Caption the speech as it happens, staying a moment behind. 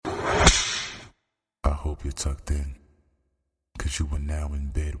hope you're tucked in, 'cause you are now in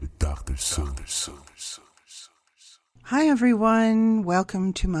bed with Dr. Sue. Hi everyone,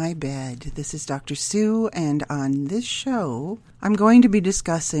 welcome to my bed. This is Dr. Sue, and on this show, I'm going to be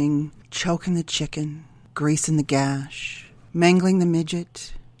discussing choking the chicken, greasing the gash, mangling the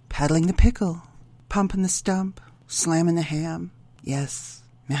midget, paddling the pickle, pumping the stump, slamming the ham. Yes,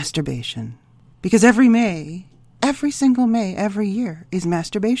 masturbation. Because every single May, every year, is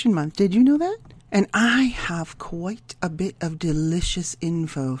Masturbation Month. Did you know that? And I have quite a bit of delicious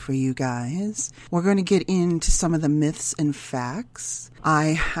info for you guys. We're going to get into some of the myths and facts. I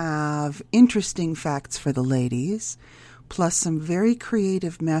have interesting facts for the ladies, plus some very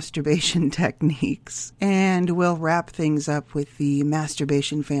creative masturbation techniques. And we'll wrap things up with the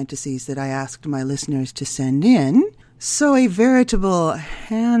masturbation fantasies that I asked my listeners to send in. So a veritable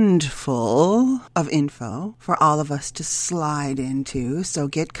handful of info for all of us to slide into. So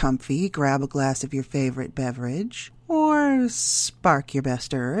get comfy, grab a glass of your favorite beverage, or spark your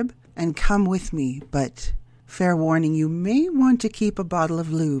best herb, and come with me. But fair warning, you may want to keep a bottle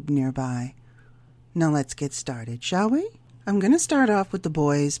of lube nearby. Now let's get started, shall we? I'm going to start off with the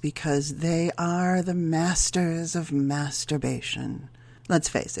boys because they are the masters of masturbation. Let's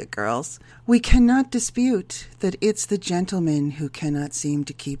face it, girls. We cannot dispute that it's the gentlemen who cannot seem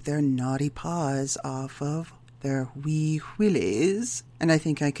to keep their naughty paws off of their wee willies. And I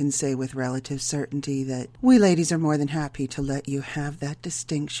think I can say with relative certainty that we ladies are more than happy to let you have that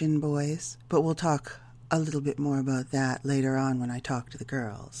distinction, boys. But we'll talk a little bit more about that later on when I talk to the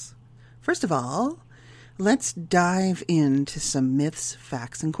girls. First of all, let's dive into some myths,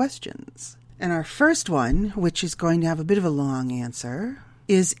 facts, and questions. And our first one, which is going to have a bit of a long answer,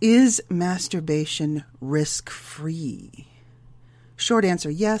 is masturbation risk-free? Short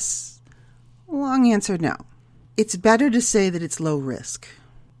answer, yes. Long answer, no. It's better to say that it's low risk.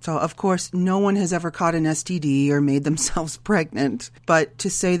 So, of course, no one has ever caught an STD or made themselves pregnant, but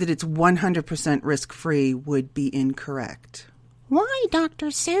to say that it's 100% risk-free would be incorrect. Why, Dr.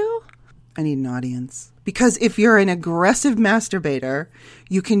 Sue? I need an audience. Because if you're an aggressive masturbator,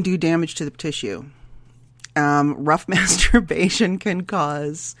 you can do damage to the tissue. Rough masturbation can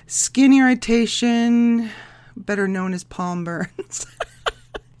cause skin irritation, better known as palm burns.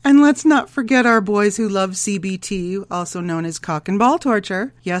 And let's not forget our boys who love CBT, also known as cock and ball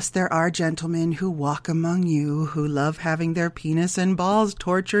torture. Yes, there are gentlemen who walk among you who love having their penis and balls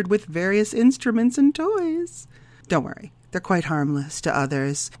tortured with various instruments and toys. Don't worry. They're quite harmless to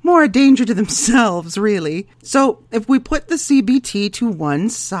others. More a danger to themselves, really. So if we put the CBT to one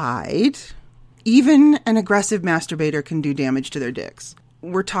side, even an aggressive masturbator can do damage to their dicks.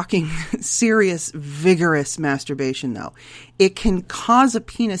 We're talking serious, vigorous masturbation, though. It can cause a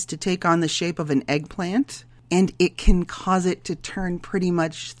penis to take on the shape of an eggplant, and it can cause it to turn pretty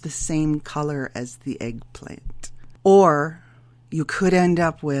much the same color as the eggplant. Or you could end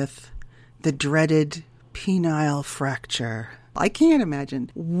up with the dreaded penile fracture. I can't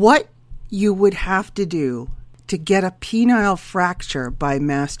imagine what you would have to do to get a penile fracture by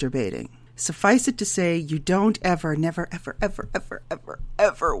masturbating. Suffice it to say, you don't ever, never, ever, ever, ever, ever,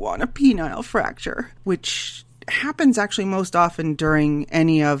 ever want a penile fracture, which happens actually most often during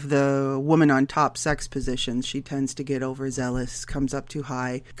any of the woman on top sex positions. She tends to get overzealous, comes up too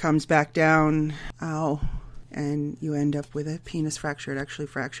high, comes back down. Ow. And you end up with a penis fracture. It actually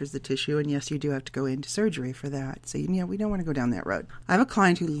fractures the tissue. And yes, you do have to go into surgery for that. So, we don't want to go down that road. I have a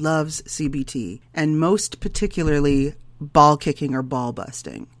client who loves CBT, and most particularly ball kicking or ball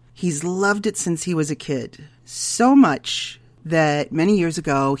busting. He's loved it since he was a kid. So much that many years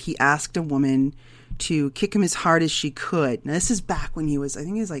ago, he asked a woman to kick him as hard as she could. Now, this is back when he was, I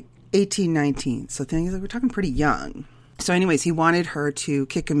think he was like 18, 19. So we're talking pretty young. So anyways, he wanted her to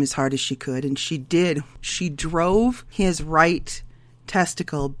kick him as hard as she could, and she did. She drove his right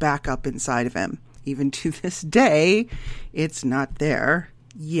testicle back up inside of him. Even to this day, it's not there.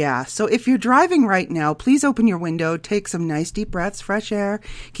 Yeah, so if you're driving right now, please open your window, take some nice deep breaths, fresh air,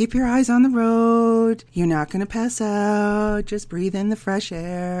 keep your eyes on the road. You're not going to pass out. Just breathe in the fresh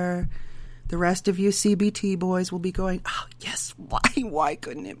air. The rest of you CBT boys will be going, oh, yes, why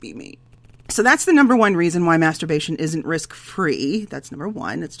couldn't it be me? So that's the number one reason why masturbation isn't risk-free. That's number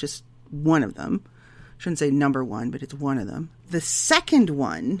one. It's just one of them. I shouldn't say number one, but it's one of them. The second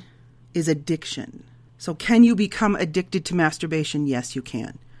one is addiction. So can you become addicted to masturbation? Yes, you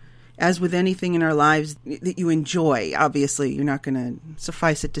can. As with anything in our lives that you enjoy, obviously, you're not going to,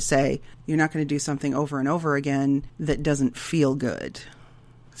 suffice it to say, you're not going to do something over and over again that doesn't feel good.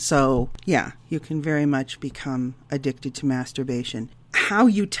 So, yeah, you can very much become addicted to masturbation. How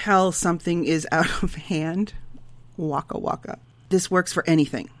you tell something is out of hand, waka waka. This works for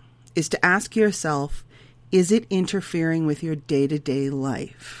anything, is to ask yourself, Is it interfering with your day-to-day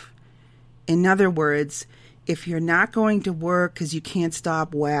life? In other words, if you're not going to work because you can't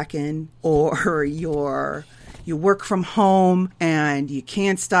stop whacking, or you work from home and you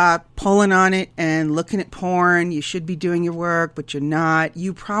can't stop pulling on it and looking at porn, you should be doing your work, but you're not,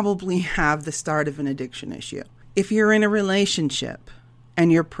 you probably have the start of an addiction issue. If you're in a relationship and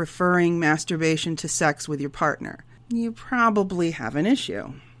you're preferring masturbation to sex with your partner, you probably have an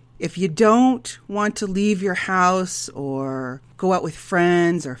issue. If you don't want to leave your house or go out with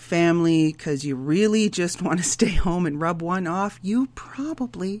friends or family because you really just want to stay home and rub one off, you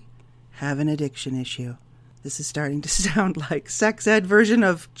probably have an addiction issue. This is starting to sound like sex ed version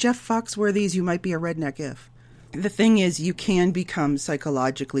of Jeff Foxworthy's You Might Be a Redneck If. The thing is, you can become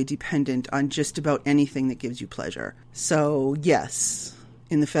psychologically dependent on just about anything that gives you pleasure. So yes,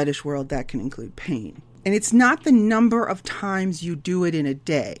 in the fetish world, that can include pain. And it's not the number of times you do it in a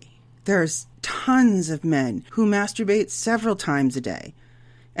day. There's tons of men who masturbate several times a day,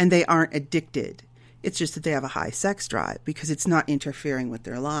 and they aren't addicted. It's just that they have a high sex drive because it's not interfering with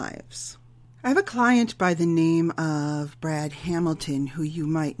their lives. I have a client by the name of Brad Hamilton, who you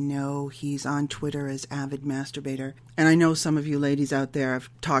might know. He's on Twitter as Avid Masturbator. And I know some of you ladies out there have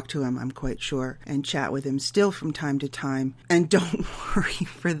talked to him, I'm quite sure, and chat with him still from time to time. And don't worry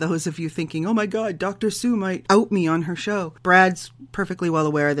for those of you thinking, oh my God, Dr. Sue might out me on her show. Brad's perfectly well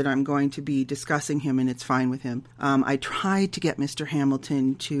aware that I'm going to be discussing him, and it's fine with him. I tried to get Mr.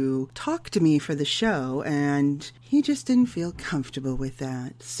 Hamilton to talk to me for the show, and he just didn't feel comfortable with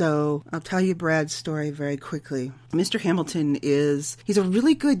that. So I'll tell you Brad's story very quickly. Mr. Hamilton he's a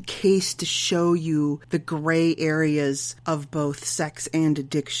really good case to show you the gray areas of both sex and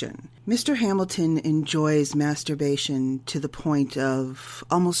addiction. Mr. Hamilton enjoys masturbation to the point of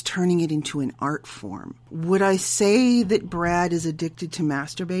almost turning it into an art form. Would I say that Brad is addicted to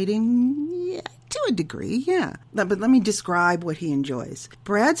masturbating? Yeah, to a degree, yeah. But let me describe what he enjoys.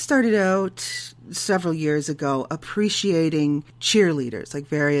 Brad started out several years ago appreciating cheerleaders, like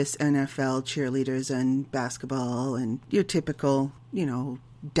various NFL cheerleaders and basketball and your typical,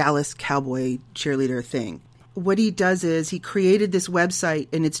 Dallas Cowboy cheerleader thing. What he does is he created this website,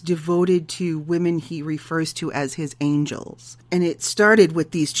 and it's devoted to women he refers to as his angels. And it started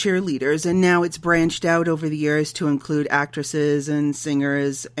with these cheerleaders, and now it's branched out over the years to include actresses and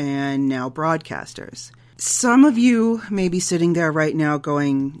singers and now broadcasters. Some of you may be sitting there right now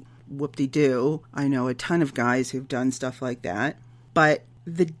going, whoop-de-doo. I know a ton of guys who've done stuff like that. But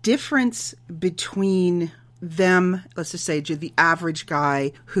the difference between them, let's just say the average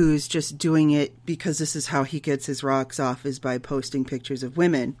guy who's just doing it because this is how he gets his rocks off is by posting pictures of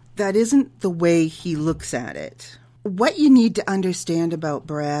women. That isn't the way he looks at it. What you need to understand about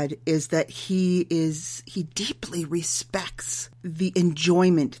Brad is that he deeply respects the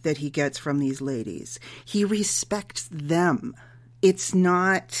enjoyment that he gets from these ladies. He respects them. It's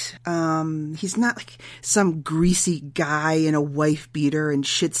not, he's not like some greasy guy in a wife beater and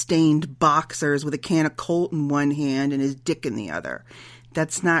shit-stained boxers with a can of Colt in one hand and his dick in the other.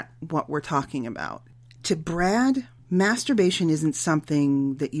 That's not what we're talking about. To Brad, masturbation isn't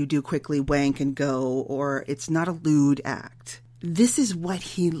something that you do quickly, wank and go, or it's not a lewd act. This is what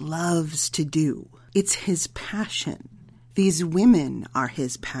he loves to do. It's his passion. These women are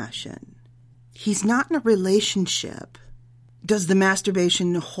his passion. He's not in a relationship. Does the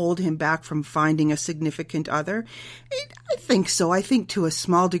masturbation hold him back from finding a significant other? I think so. I think to a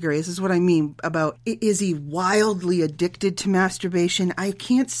small degree. This is what I mean about, is he wildly addicted to masturbation? I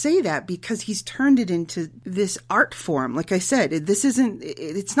can't say that because he's turned it into this art form. Like I said,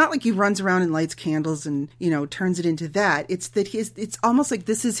 it's not like he runs around and lights candles and, turns it into that. It's that it's almost like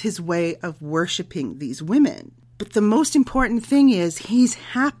this is his way of worshiping these women. But the most important thing is he's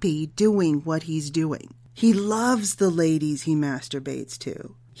happy doing what he's doing. He loves the ladies he masturbates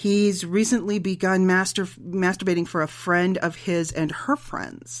to. He's recently begun masturbating for a friend of his and her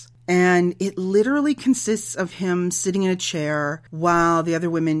friends. And it literally consists of him sitting in a chair while the other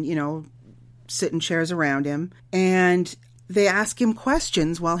women, sit in chairs around him. And they ask him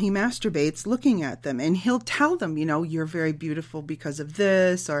questions while he masturbates, looking at them. And he'll tell them, you're very beautiful because of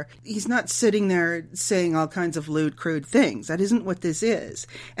this. Or he's not sitting there saying all kinds of lewd, crude things. That isn't what this is.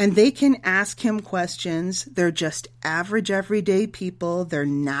 And they can ask him questions. They're just average, everyday people. They're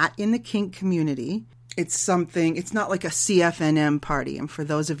not in the kink community. It's not like a CFNM party. And for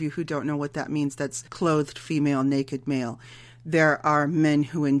those of you who don't know what that means, that's clothed female, naked male. There are men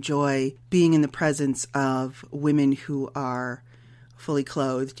who enjoy being in the presence of women who are fully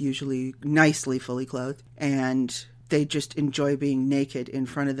clothed, usually nicely fully clothed, and they just enjoy being naked in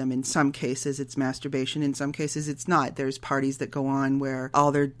front of them. In some cases, it's masturbation. In some cases, it's not. There's parties that go on where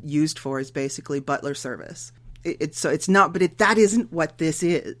all they're used for is basically butler service. It's not, but that isn't what this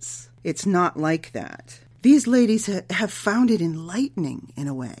is. It's not like that. These ladies have found it enlightening in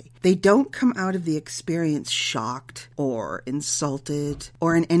a way. They don't come out of the experience shocked or insulted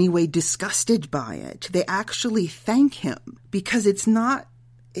or in any way disgusted by it. They actually thank him because it's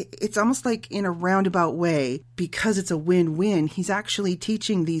almost like in a roundabout way, because it's a win-win, he's actually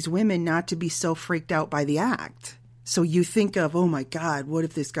teaching these women not to be so freaked out by the act. So you think of, oh my God, what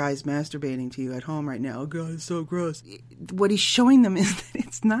if this guy's masturbating to you at home right now? Oh God, it's so gross. What he's showing them is that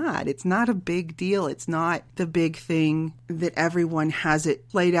it's not. It's not a big deal. It's not the big thing that everyone has it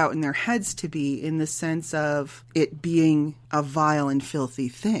played out in their heads to be, in the sense of it being a vile and filthy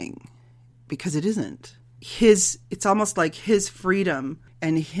thing. Because it isn't. It's almost like his freedom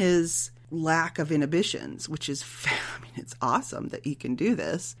and his lack of inhibitions, which is, it's awesome that he can do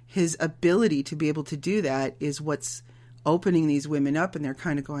this. His ability to be able to do that is what's opening these women up, and they're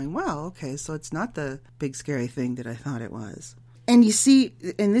kind of going, wow, okay, so it's not the big scary thing that I thought it was. And you see,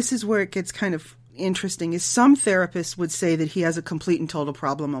 and this is where it gets kind of interesting, is some therapists would say that he has a complete and total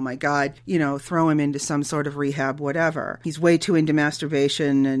problem. Oh my God, throw him into some sort of rehab, whatever. He's way too into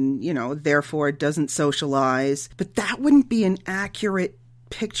masturbation and, therefore doesn't socialize. But that wouldn't be an accurate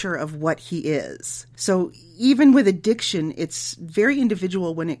picture of what he is. So even with addiction, it's very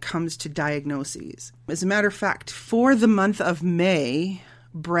individual when it comes to diagnoses. As a matter of fact, for the month of May,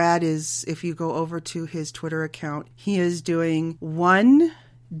 Brad is, if you go over to his Twitter account, he is doing one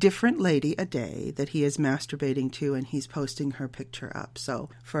different lady a day that he is masturbating to, and he's posting her picture up. So,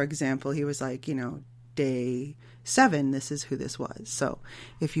 for example, he was like, day 7, this is who this was. So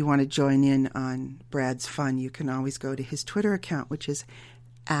if you want to join in on Brad's fun, you can always go to his Twitter account, which is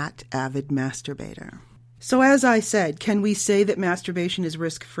 @AvidMasturbator. So as I said, can we say that masturbation is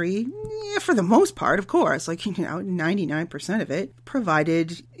risk-free? Yeah, for the most part, of course. 99% of it,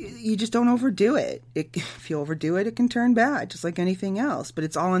 provided you just don't overdo it. If you overdo it, it can turn bad, just like anything else. But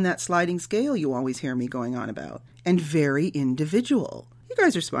it's all on that sliding scale you always hear me going on about. And very individual. You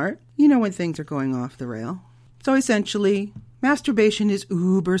guys are smart. You know when things are going off the rail. So essentially, masturbation is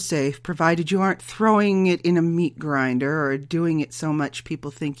uber safe, provided you aren't throwing it in a meat grinder or doing it so much people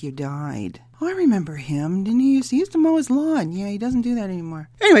think you died. Oh, I remember him. Didn't he used to mow his lawn? Yeah, he doesn't do that anymore.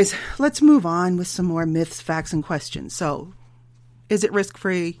 Anyways, let's move on with some more myths, facts, and questions. So, is it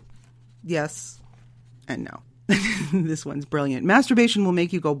risk-free? Yes and no. This one's brilliant. Masturbation will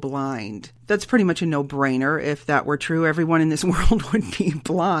make you go blind. That's pretty much a no-brainer. If that were true, everyone in this world would be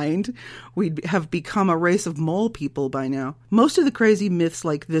blind. We'd have become a race of mole people by now. Most of the crazy myths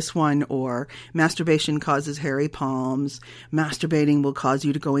like this one, or masturbation causes hairy palms, masturbating will cause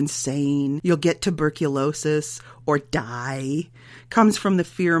you to go insane, you'll get tuberculosis or die, comes from the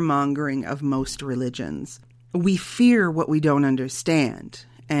fear-mongering of most religions. We fear what we don't understand.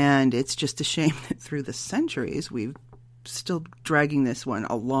 And it's just a shame that through the centuries, we've still dragging this one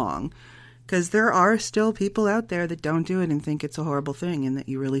along. Because there are still people out there that don't do it and think it's a horrible thing and that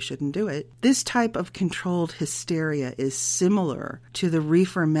you really shouldn't do it. This type of controlled hysteria is similar to the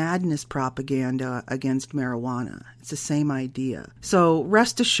reefer madness propaganda against marijuana. It's the same idea. So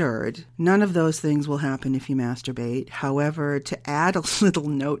rest assured, none of those things will happen if you masturbate. However, to add a little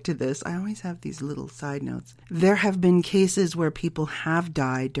note to this, I always have these little side notes. There have been cases where people have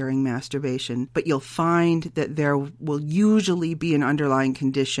died during masturbation, but you'll find that there will usually be an underlying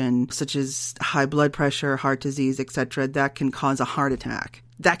condition such as high blood pressure, heart disease, etc., that can cause a heart attack.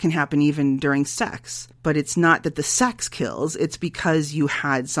 That can happen even during sex. But it's not that the sex kills, it's because you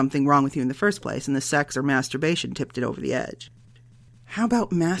had something wrong with you in the first place, and the sex or masturbation tipped it over the edge. How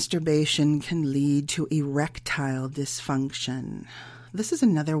about masturbation can lead to erectile dysfunction? This is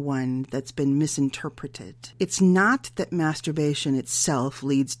another one that's been misinterpreted. It's not that masturbation itself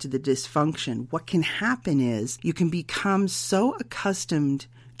leads to the dysfunction. What can happen is you can become so accustomed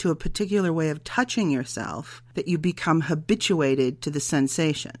to a particular way of touching yourself that you become habituated to the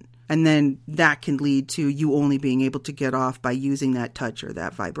sensation. And then that can lead to you only being able to get off by using that touch or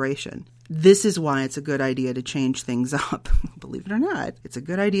that vibration. This is why it's a good idea to change things up. Believe it or not, it's a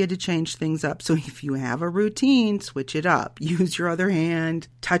good idea to change things up. So if you have a routine, switch it up. Use your other hand,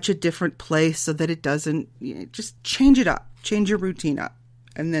 touch a different place so that it doesn't, just change it up. Change your routine up.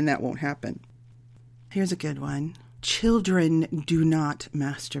 And then that won't happen. Here's a good one. Children do not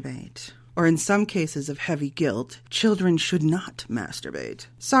masturbate. Or in some cases of heavy guilt, children should not masturbate.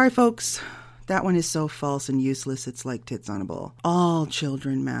 Sorry, folks. That one is so false and useless, it's like tits on a bowl. All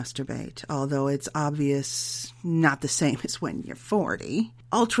children masturbate, although it's obvious not the same as when you're 40.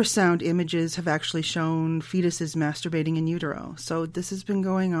 Ultrasound images have actually shown fetuses masturbating in utero. So this has been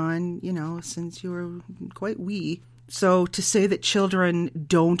going on, since you were quite wee. So to say that children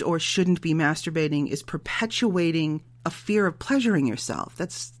don't or shouldn't be masturbating is perpetuating a fear of pleasuring yourself.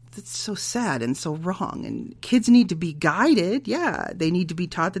 That's so sad and so wrong. And kids need to be guided. Yeah, they need to be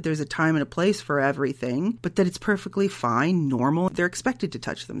taught that there's a time and a place for everything, but that it's perfectly fine, normal. They're expected to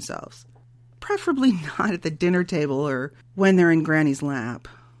touch themselves. Preferably not at the dinner table or when they're in granny's lap.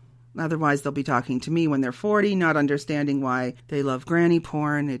 Otherwise, they'll be talking to me when they're 40, not understanding why they love granny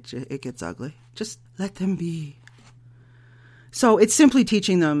porn. It gets ugly. Just let them be. So it's simply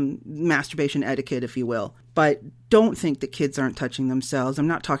teaching them masturbation etiquette, if you will. But don't think that kids aren't touching themselves. I'm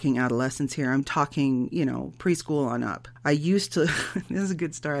not talking adolescence here. I'm talking, preschool on up. I used to, this is a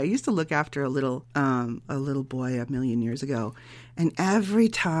good story. I used to look after a little boy a million years ago. And every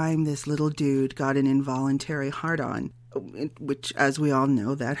time this little dude got an involuntary hard-on, which, as we all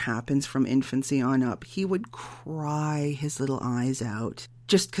know, that happens from infancy on up, he would cry his little eyes out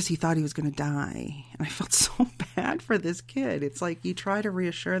just because he thought he was going to die. And I felt so bad for this kid. It's like you try to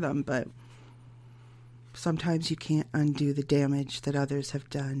reassure them, but sometimes you can't undo the damage that others have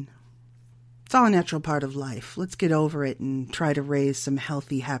done. It's all a natural part of life. Let's get over it and try to raise some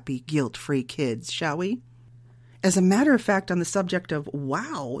healthy, happy, guilt-free kids, shall we? As a matter of fact, on the subject of,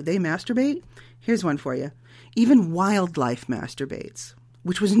 wow, they masturbate? Here's one for you. Even wildlife masturbates,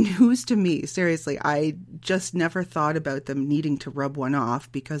 which was news to me. Seriously, I just never thought about them needing to rub one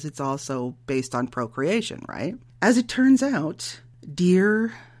off because it's also based on procreation, right? As it turns out,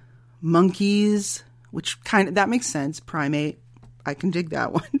 deer, monkeys, that makes sense. Primate, I can dig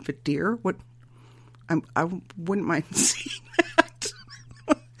that one. But deer, I wouldn't mind seeing that.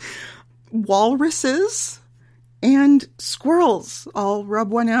 Walruses and squirrels all rub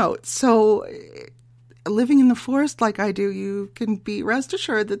one out. So living in the forest like I do, you can be rest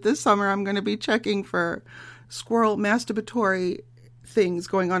assured that this summer I'm going to be checking for squirrel masturbatory things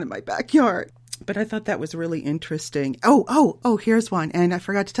going on in my backyard. But I thought that was really interesting. Oh, here's one. And I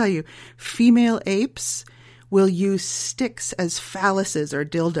forgot to tell you, female apes will use sticks as phalluses or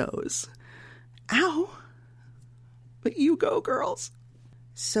dildos. Ow. But you go, girls.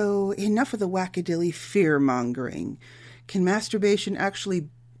 So enough of the wackadilly fear-mongering. Can masturbation actually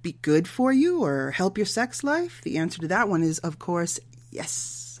be good for you or help your sex life? The answer to that one is, of course,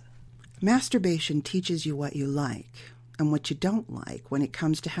 yes. Masturbation teaches you what you like and what you don't like when it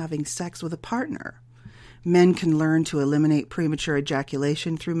comes to having sex with a partner. Men can learn to eliminate premature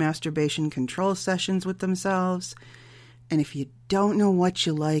ejaculation through masturbation control sessions with themselves. And if you don't know what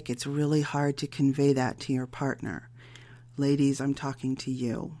you like, it's really hard to convey that to your partner. Ladies, I'm talking to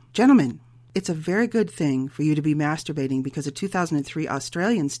you. Gentlemen, it's a very good thing for you to be masturbating because a 2003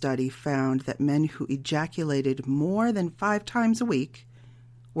 Australian study found that men who ejaculated more than 5 times a week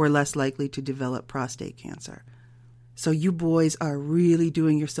were less likely to develop prostate cancer. So you boys are really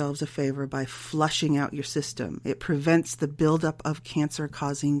doing yourselves a favor by flushing out your system. It prevents the buildup of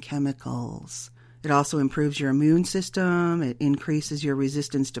cancer-causing chemicals. It also improves your immune system. It increases your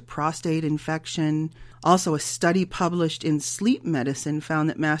resistance to prostate infection. Also, a study published in Sleep Medicine found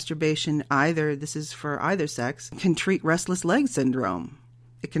that masturbation, this is for either sex, can treat restless leg syndrome.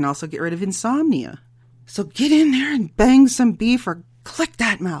 It can also get rid of insomnia. So get in there and bang some beef or click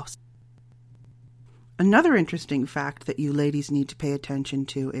that mouse. Another interesting fact that you ladies need to pay attention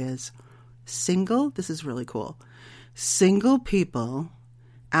to is this is really cool, single people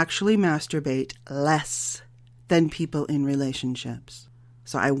actually masturbate less than people in relationships.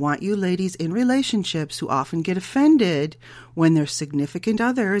 So I want you ladies in relationships who often get offended when their significant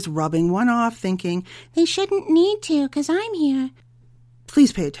other is rubbing one off thinking, they shouldn't need to because I'm here.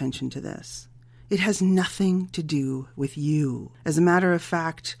 Please pay attention to this. It has nothing to do with you. As a matter of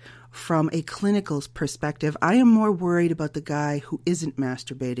fact, from a clinical perspective, I am more worried about the guy who isn't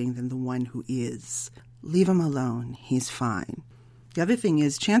masturbating than the one who is. Leave him alone. He's fine. The other thing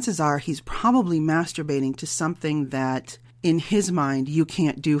is, chances are he's probably masturbating to something that, in his mind, you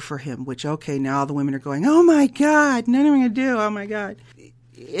can't do for him, which, okay, now all the women are going, oh my God, nothing I'm going to do, oh my God.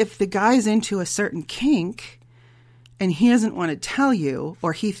 If the guy's into a certain kink and he doesn't want to tell you,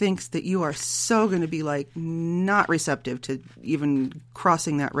 or he thinks that you are so going to be not receptive to even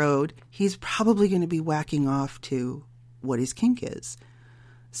crossing that road, he's probably going to be whacking off to what his kink is.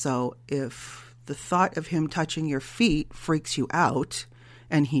 So if the thought of him touching your feet freaks you out,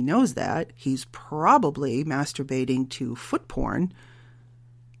 and he knows that, he's probably masturbating to foot porn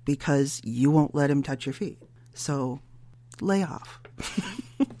because you won't let him touch your feet. So lay off.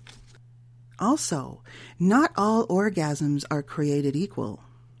 Also, not all orgasms are created equal.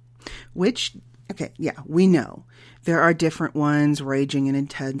 Which, okay, yeah, we know. There are different ones ranging in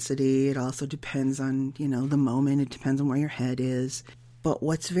intensity. It also depends on, the moment. It depends on where your head is. But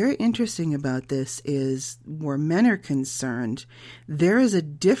what's very interesting about this is where men are concerned, there is a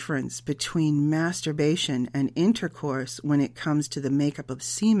difference between masturbation and intercourse when it comes to the makeup of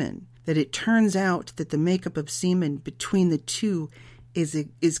semen. That it turns out that the makeup of semen between the two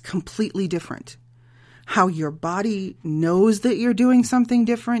is completely different. How your body knows that you're doing something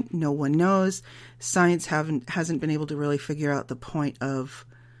different, no one knows. Science hasn't been able to really figure out the point of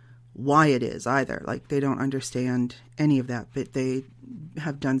why it is either. Like, they don't understand any of that, but they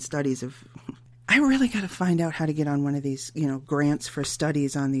have done studies of... I really got to find out how to get on one of these, grants for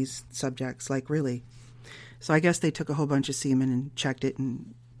studies on these subjects, like, really. So I guess they took a whole bunch of semen and checked it,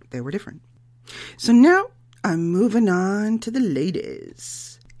 and they were different. So now I'm moving on to the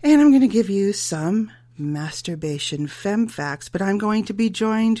ladies. And I'm going to give you some masturbation femme facts, but I'm going to be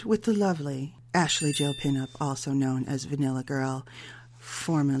joined with the lovely Ashley Jill Pinup, also known as Vanilla Girl,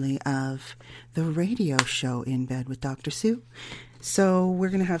 formerly of the radio show In Bed with Dr. Sue. So we're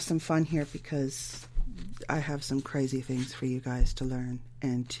going to have some fun here because I have some crazy things for you guys to learn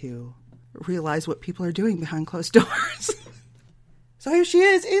and to realize what people are doing behind closed doors. So here she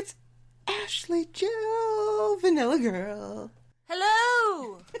is. It's Ashley Jill, Vanilla Girl.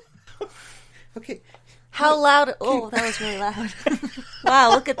 Hello! Okay. How loud? Oh, that was really loud. Wow,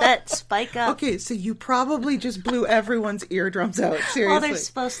 look at that spike up. Okay, so you probably just blew everyone's eardrums out. Seriously. Well, they're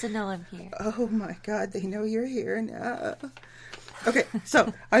supposed to know I'm here. Oh my God, they know you're here now. Okay,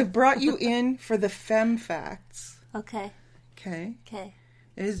 so I've brought you in for the femme facts. Okay. Okay. Okay.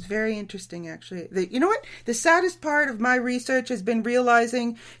 It is very interesting, actually. You know what? The saddest part of my research has been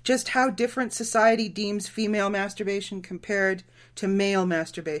realizing just how different society deems female masturbation compared to male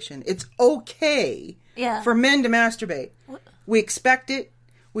masturbation. It's okay for men to masturbate. What? We expect it.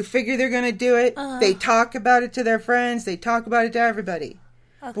 We figure they're going to do it. They talk about it to their friends. They talk about it to everybody.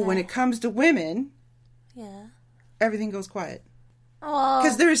 Okay. But when it comes to women, everything goes quiet.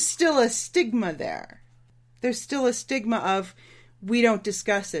 Because there's still a stigma there. There's still a stigma of... we don't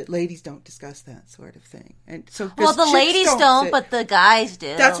discuss it. Ladies don't discuss that sort of thing. And so, well, the ladies don't, but the guys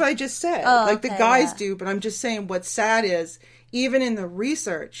do. That's what I just said. The guys do, but I'm just saying what's sad is, even in the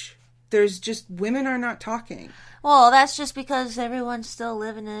research, there's just, women are not talking. Well, that's just because everyone's still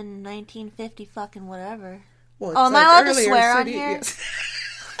living in 1950 fucking whatever. Well, am I allowed to swear on here? Yes.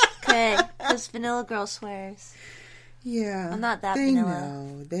 Okay, because Vanilla Girl swears. Yeah. I'm not that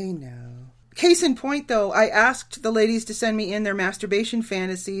vanilla. They know. Case in point, though, I asked the ladies to send me in their masturbation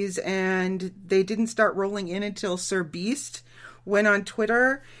fantasies, and they didn't start rolling in until Sir Beast went on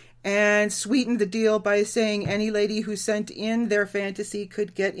Twitter and sweetened the deal by saying any lady who sent in their fantasy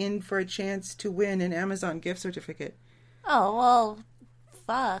could get in for a chance to win an Amazon gift certificate. Oh, well,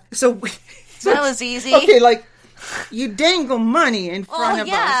 fuck. So that was easy. Okay, like, you dangle money in front of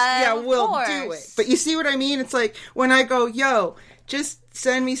us. Yeah, we'll course. Do it. But you see what I mean? It's like, when I go, yo... just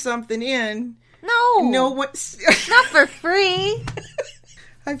send me something in. No one. Not for free.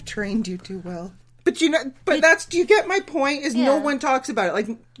 I've trained you too well. But do you get my point? Is no one talks about it.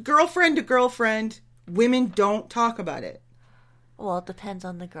 Like, girlfriend to girlfriend, women don't talk about it. Well, it depends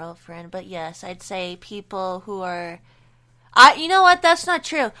on the girlfriend. But yes, I'd say people who are... you know what? That's not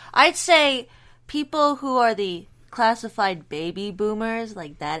true. I'd say people who are the classified baby boomers,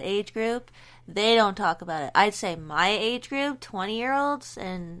 like that age group, they don't talk about it. I'd say my age group, 20-year-olds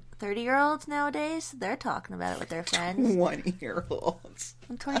and 30-year-olds nowadays, they're talking about it with their friends. 20-year-olds.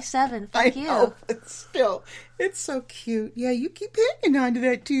 I'm 27. Fuck you. Know, but still, it's so cute. Yeah, you keep hanging on to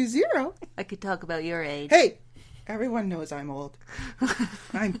that 20. I could talk about your age. Hey, everyone knows I'm old.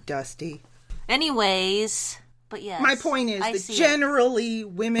 I'm dusty. Anyways... but yes, my point is that generally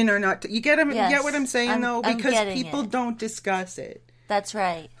women are not... you get what I'm saying, though? Because people don't discuss it. That's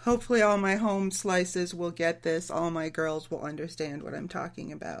right. Hopefully all my home slices will get this. All my girls will understand what I'm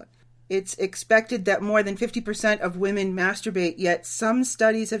talking about. It's expected that more than 50% of women masturbate, yet some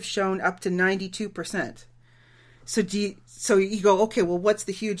studies have shown up to 92%. So you go, okay, well, what's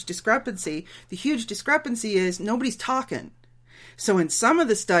the huge discrepancy? The huge discrepancy is nobody's talking. So in some of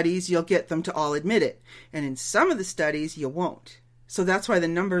the studies, you'll get them to all admit it. And in some of the studies, you won't. So that's why the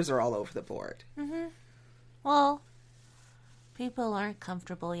numbers are all over the board. Mm-hmm. Well, people aren't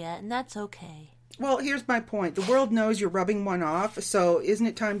comfortable yet, and that's okay. Well, here's my point. The world knows you're rubbing one off, so isn't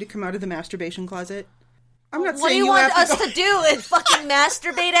it time to come out of the masturbation closet? I'm not saying you have to... What do you want us to do? Is fucking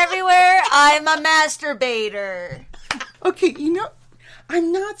masturbate everywhere? I'm a masturbator. Okay,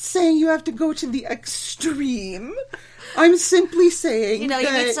 I'm not saying you have to go to the extreme. I'm simply saying You know,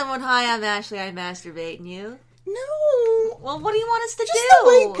 that... you meet someone, hi, I'm Ashley, I masturbate, and you? No. Well, what do you want us to Just do? the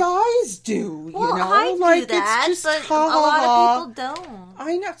way guys do, Well, you know? I like, do that, it's just but ha, a ha, lot ha. of people don't.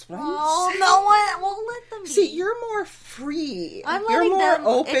 I know, that's what I'm Oh, saying. no one won't let them be. See, you're more free. I'm You're letting more them,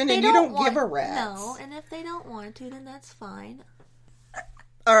 open if they and you don't want, give a rat's. No, and if they don't want to, then that's fine.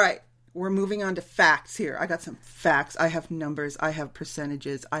 All right. We're moving on to facts here. I got some facts. I have numbers. I have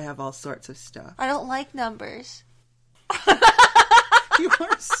percentages. I have all sorts of stuff. I don't like numbers. You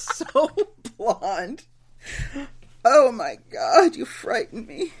are so blonde. Oh my God, you frighten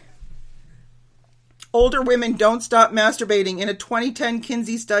me. Older women don't stop masturbating. In a 2010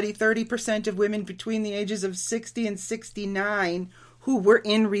 Kinsey study, 30% of women between the ages of 60 and 69 who were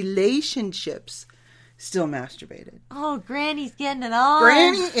in relationships still masturbated. Oh, Granny's getting it on.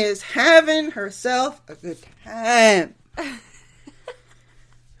 Granny is having herself a good time.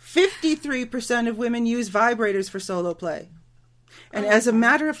 53% of women use vibrators for solo play. And as a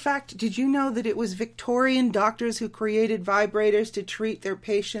matter of fact, did you know that it was Victorian doctors who created vibrators to treat their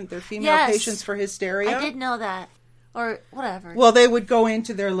female patients for hysteria? I did know that. Or whatever. Well, they would go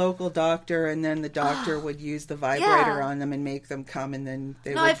into their local doctor, and then the doctor would use the vibrator on them and make them come, and then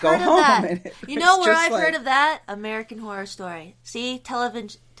they would go home. And you know where I've heard of that? American Horror Story. See?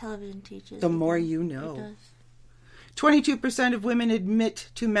 Television teaches. The more you know. It does. 22% of women admit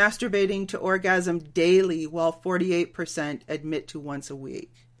to masturbating to orgasm daily, while 48% admit to once a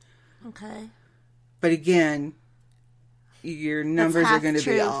week. Okay. But again, your numbers are going to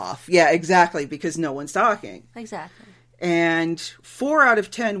be truth. off. Yeah, exactly, because no one's talking. Exactly. And 4 out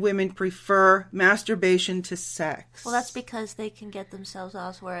of 10 women prefer masturbation to sex. Well, that's because they can get themselves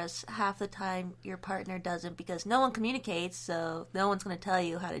off, whereas half the time your partner doesn't, because no one communicates, so no one's going to tell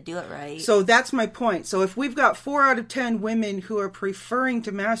you how to do it right. So that's my point. So if we've got 4 out of 10 women who are preferring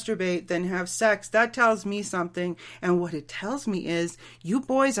to masturbate than have sex, that tells me something. And what it tells me is you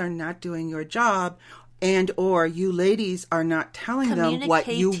boys are not doing your job, and or you ladies are not telling them what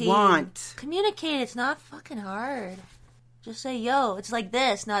you want. Communicate. It's not fucking hard. Just say, yo, it's like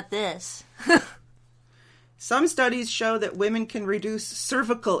this, not this. Some studies show that women can reduce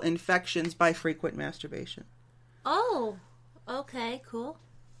cervical infections by frequent masturbation. Oh, okay, cool.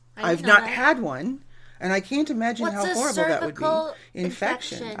 I've not had one, and I can't imagine What's how a horrible that would be. cervical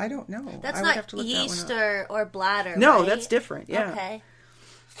Infection. infection? I don't know. That's I would not have to look yeast that one up. or bladder, No, right? that's different. Yeah. Okay.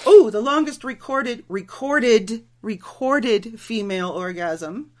 Oh, the longest recorded female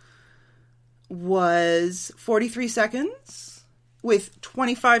orgasm was 43 seconds with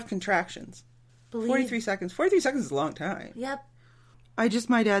 25 contractions. 43 seconds. 43 seconds is a long time. Yep. I just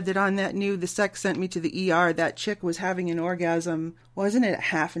might add that on that The Sex Sent Me to the ER, that chick was having an orgasm, wasn't it,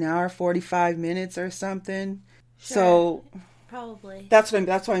 half an hour, 45 minutes or something? Sure. So Probably. that's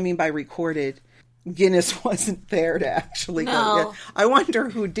what I mean by recorded. Guinness wasn't there to actually go. No. I wonder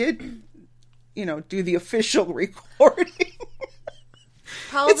who did, do the official recording.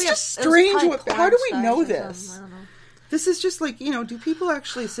 Probably It's just strange. How do we know porn stars or this? something, I don't know. This is just like, do people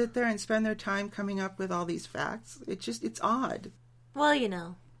actually sit there and spend their time coming up with all these facts? It's odd.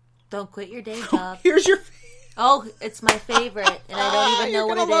 Well, don't quit your day job. Here's your... Oh, it's my favorite, and I don't even know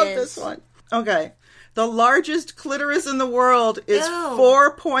what it is. You're gonna love this one. Okay. The largest clitoris in the world is Ew.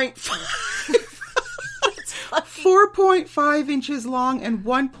 4.5 inches long and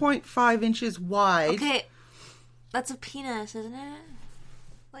 1.5 inches wide. Okay, that's a penis, isn't it?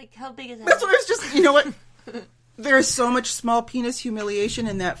 Like, how big is that? That's what I was just... You know what? There is so much small penis humiliation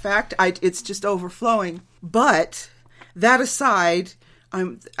in that fact. It's just overflowing. But that aside,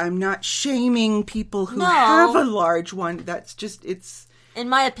 I'm not shaming people who have a large one. That's just in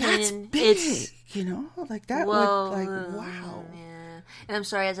my opinion, that's big, like that whoa, would wow. Yeah, and I'm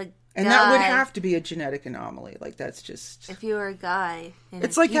sorry, as a guy, and that would have to be a genetic anomaly. Like that's just if you were a guy. And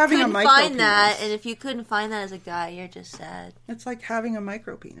it's like having a micro find penis. that, and if you couldn't find that as a guy, you're just sad. It's like having a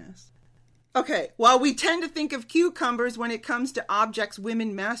micro penis. Okay, while we tend to think of cucumbers when it comes to objects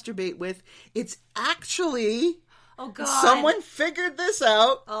women masturbate with, it's actually... Oh, God. Someone figured this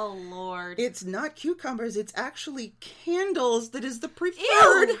out. Oh, Lord. It's not cucumbers, it's actually candles that is the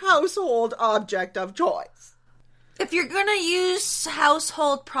preferred household object of choice. If you're going to use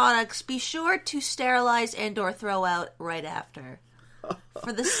household products, be sure to sterilize and or throw out right after.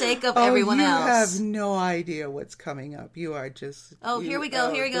 For the sake of everyone else. You have no idea what's coming up. You are just... here we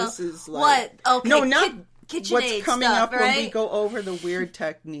go. This is like... What? Okay. No, not KitchenAid what's coming stuff, up right? when we go over the weird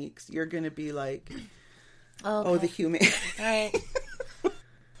techniques. You're going to be like, the human... All right.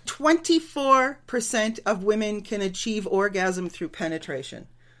 24% of women can achieve orgasm through penetration.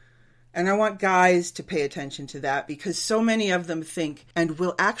 And I want guys to pay attention to that because so many of them think and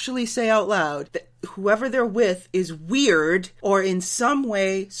will actually say out loud that whoever they're with is weird or in some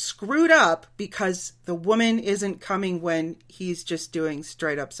way screwed up because the woman isn't coming when he's just doing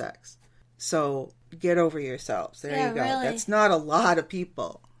straight up sex. So get over yourselves. There you go. Really. That's not a lot of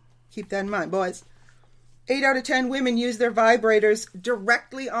people. Keep that in mind, boys. 8 out of 10 women use their vibrators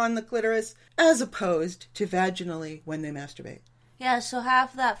directly on the clitoris as opposed to vaginally when they masturbate. Yeah, so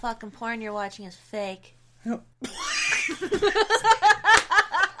half of that fucking porn you're watching is fake. No.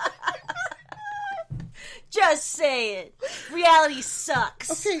 Just say it. Reality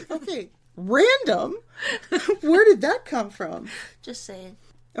sucks. Okay. Random? Where did that come from? Just saying.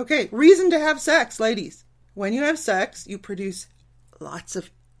 Okay, reason to have sex, ladies. When you have sex, you produce lots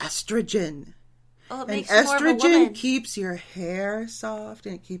of estrogen. Oh, it And makes you more of a estrogen woman. keeps your hair soft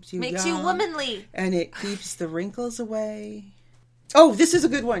and it keeps you Makes young. you womanly. And it keeps the wrinkles away. Oh, this is a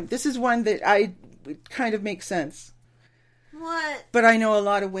good one. This is one that it kind of makes sense. What? But I know a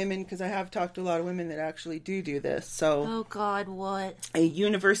lot of women, because I have talked to a lot of women that actually do this. So, Oh, God, what? a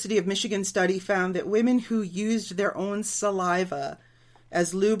University of Michigan study found that women who used their own saliva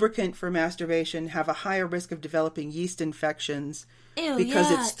as lubricant for masturbation have a higher risk of developing yeast infections because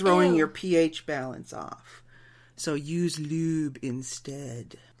it's throwing your pH balance off. So use lube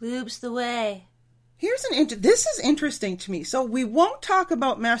instead. Lube's the way. Here's this is interesting to me. So we won't talk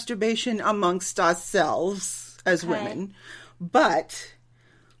about masturbation amongst ourselves as women, but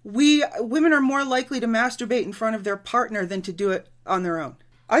women are more likely to masturbate in front of their partner than to do it on their own.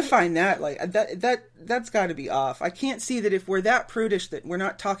 I find that that's got to be off. I can't see that if we're that prudish that we're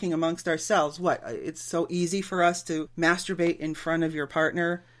not talking amongst ourselves. What? It's so easy for us to masturbate in front of your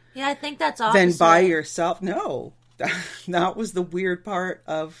partner. Yeah, I think that's opposite. Than by yourself. No, that was the weird part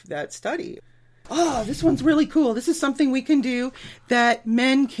of that study. Oh, this one's really cool. This is something we can do that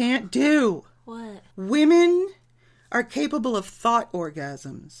men can't do. What? Women are capable of thought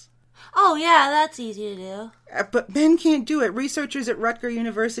orgasms. Oh, yeah, that's easy to do. But men can't do it. Researchers at Rutgers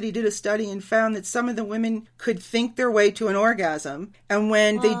University did a study and found that some of the women could think their way to an orgasm. And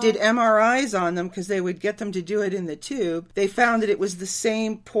when they did MRIs on them, because they would get them to do it in the tube, they found that it was the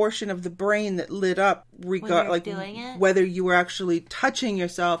same portion of the brain that lit up doing it? whether you were actually touching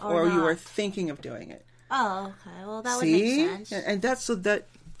yourself or you not. were thinking of doing it. Oh, okay. Well, that See? would make sense. And that's so that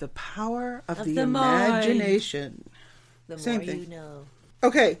the power of the mind. imagination. The Same more thing. you know.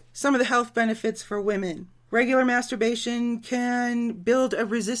 Okay, some of the health benefits for women. Regular masturbation can build a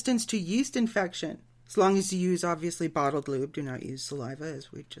resistance to yeast infection. As long as you use, obviously, bottled lube. Do not use saliva,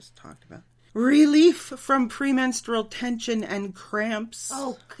 as we just talked about. Relief from premenstrual tension and cramps.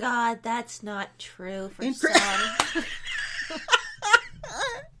 Oh, God, that's not true for some.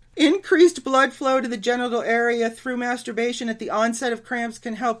 Increased blood flow to the genital area through masturbation at the onset of cramps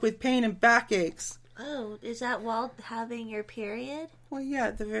can help with pain and backaches. Oh, is that while having your period? Well, yeah,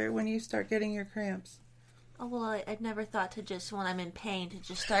 at the when you start getting your cramps. Oh, well, I'd never thought to just, when I'm in pain, to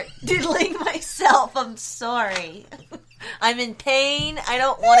just start diddling myself. I'm sorry. I'm in pain. I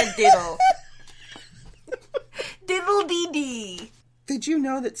don't want to diddle. Diddle-dee-dee. Did you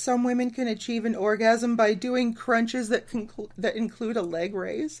know that some women can achieve an orgasm by doing crunches that include a leg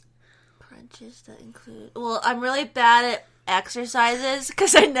raise? Crunches that include... Well, I'm really bad at exercises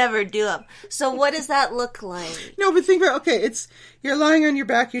because I never do them. So what does that look like? No, but think about you're lying on your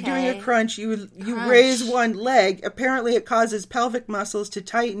back, you're doing a crunch, you raise one leg. Apparently it causes pelvic muscles to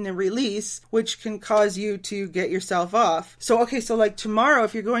tighten and release, which can cause you to get yourself off. So like tomorrow,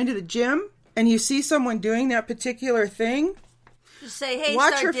 if you're going to the gym and you see someone doing that particular thing, just say, hey,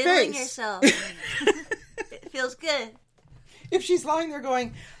 watch start her diddling face. yourself. It feels good. If she's lying there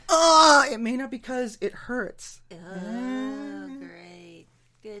going, oh, it may not because it hurts. Oh, great.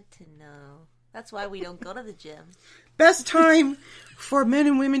 Good to know. That's why we don't go to the gym. Best time for men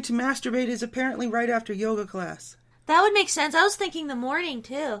and women to masturbate is apparently right after yoga class. That would make sense. I was thinking the morning,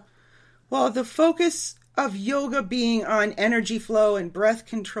 too. Well, the focus of yoga being on energy flow and breath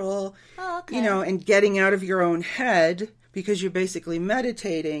control, and getting out of your own head because you're basically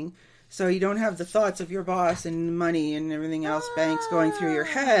meditating. So you don't have the thoughts of your boss and money and everything else, banks going through your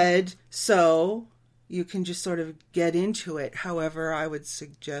head. So you can just sort of get into it. However, I would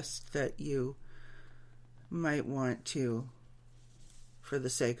suggest that you might want to, for the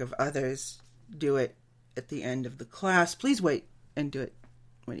sake of others, do it at the end of the class. Please wait and do it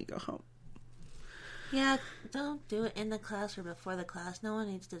when you go home. Yeah, don't do it in the class or before the class. No one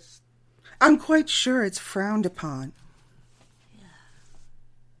needs to... I'm quite sure it's frowned upon.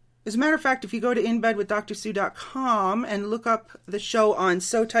 As a matter of fact, if you go to inbedwithdrsue.com and look up the show on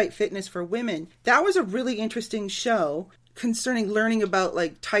So Tight Fitness for Women, that was a really interesting show concerning learning about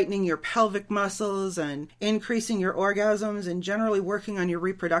like tightening your pelvic muscles and increasing your orgasms and generally working on your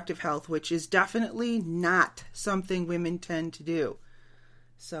reproductive health, which is definitely not something women tend to do.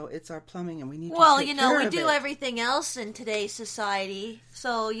 So it's our plumbing, and we need to take care we of do it. everything else in today's society.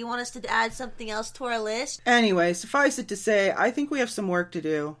 So you want us to add something else to our list? Anyway, suffice it to say, I think we have some work to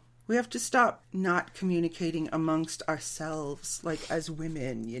do. We have to stop not communicating amongst ourselves, like as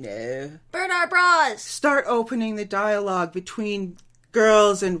women, you know. Burn our bras! Start opening the dialogue between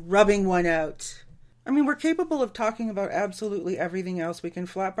girls and rubbing one out. I mean, we're capable of talking about absolutely everything else. We can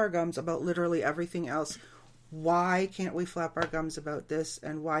flap our gums about literally everything else. Why can't we flap our gums about this?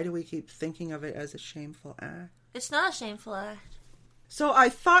 And why do we keep thinking of it as a shameful act? It's not a shameful act. So I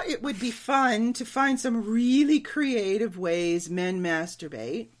thought it would be fun to find some really creative ways men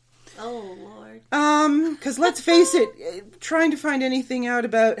masturbate. Oh, Lord. Because let's face it, trying to find anything out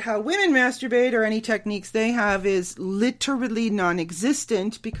about how women masturbate or any techniques they have is literally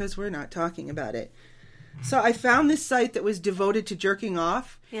non-existent because we're not talking about it. So I found this site that was devoted to jerking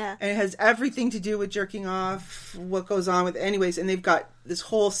off. Yeah. And it has everything to do with jerking off, what goes on with anyways. And they've got this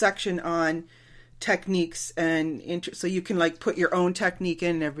whole section on techniques and so you can like put your own technique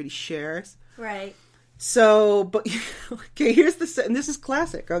in and everybody shares. Right. So, but, okay, here's and this is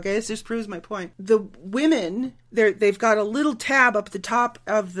classic, okay? This just proves my point. The women, they've got a little tab up at the top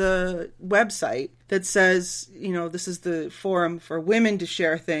of the website that says, you know, this is the forum for women to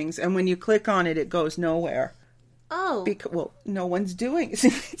share things. And when you click on it, it goes nowhere. Oh. Well, no one's doing it.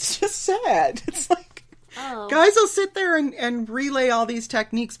 It's just sad. It's like, oh. Guys will sit there and relay all these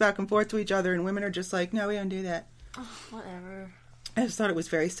techniques back and forth to each other. And women are just like, no, we don't do that. Oh, whatever. I just thought it was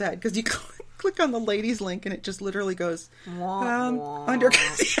very sad because you click on the ladies link and it just literally goes under.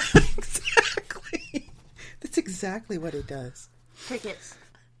 Exactly. That's exactly what it does. Crickets.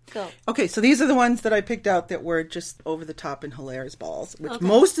 Go. Okay, so these are the ones that I picked out that were just over the top and hilarious balls, which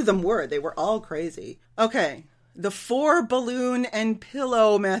most of them were. They were all crazy. Okay, the 4 balloon and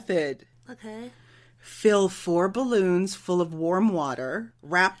pillow method. Okay. Fill 4 balloons full of warm water,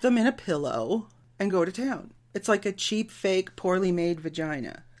 wrap them in a pillow, and go to town. It's like a cheap, fake, poorly made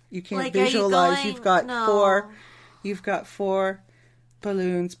vagina. You can't like, visualize. You've got no. 4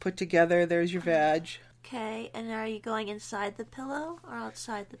 balloons put together. There's your vag. Okay, and are you going inside the pillow or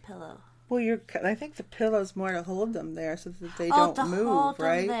outside the pillow? Well, I think the pillow's more to hold them there so that they don't move, hold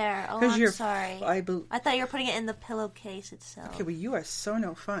right? Them there. Oh, I'm sorry. I thought you were putting it in the pillowcase itself. Okay, well, you are so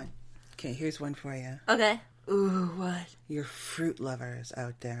no fun. Okay, here's one for you. Okay. Ooh, what? Your fruit lovers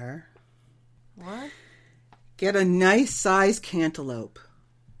out there. What? Get a nice sized cantaloupe.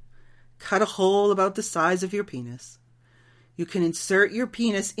 Cut a hole about the size of your penis. You can insert your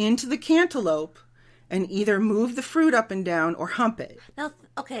penis into the cantaloupe and either move the fruit up and down or hump it. Now,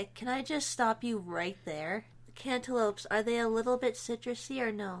 okay, can I just stop you right there? The cantaloupes, are they a little bit citrusy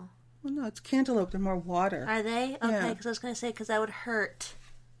or no? Well, no, it's cantaloupe. They're more water. Are they? Okay, Yeah. because I was going to say, because that would hurt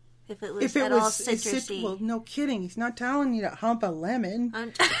if it was at all citrusy. Well, no kidding. He's not telling you to hump a lemon.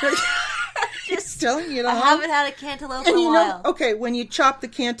 I'm He's telling you to I hump. haven't had a cantaloupe in And a you while. know, okay, when you chop the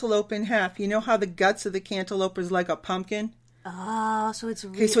cantaloupe in half, you know how the guts of the cantaloupe is like a pumpkin? Oh, so it's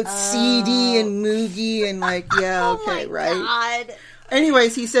Okay, so it's seedy and moogy and like, yeah, okay, oh my right? God.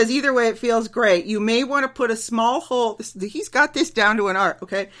 Anyways, he says, either way, it feels great. You may want to put a small hole. He's got this down to an art,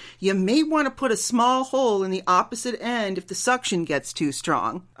 okay? You may want to put a small hole in the opposite end if the suction gets too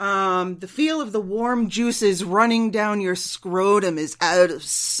strong. The feel of the warm juices running down your scrotum is out of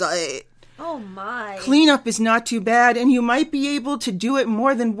sight. Oh my. Cleanup is not too bad, and you might be able to do it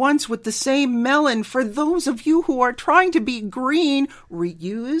more than once with the same melon. For those of you who are trying to be green,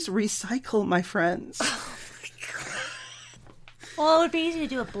 reuse, recycle, my friends. Well, it would be easy to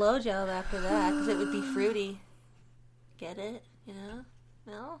do a blowjob after that, because it would be fruity. Get it? You know?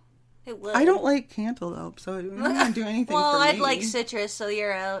 No? It would. I don't like cantaloupe, so it wouldn't do anything well, for me. I'd like citrus, so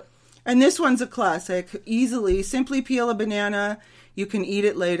you're out. And this one's a classic. Easily, simply peel a banana. You can eat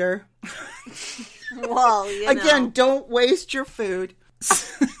it later. Well, you know. Again, don't waste your food.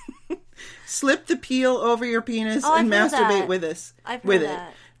 Slip the peel over your penis and masturbate with it. I've heard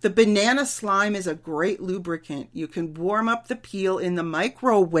that. The banana slime is a great lubricant. You can warm up the peel in the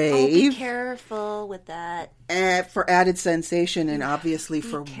microwave. Oh, be careful with that. For added sensation and obviously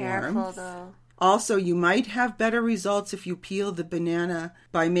for Be careful, warmth. though. Also, you might have better results if you peel the banana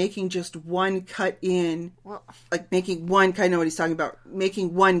by making just one cut in. Well, like making one, I know what he's talking about,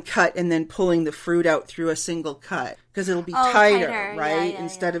 making one cut and then pulling the fruit out through a single cut. Because it'll be tighter, right? Yeah,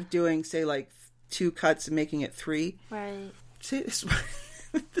 Instead of doing, say, like 2 cuts and making it 3. Right. See,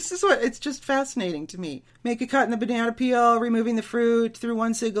 This is what, it's just fascinating to me. Make a cut in the banana peel, removing the fruit through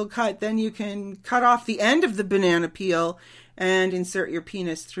one single cut. Then you can cut off the end of the banana peel and insert your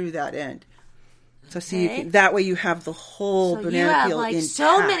penis through that end. So see, that way you have the whole banana peel intact.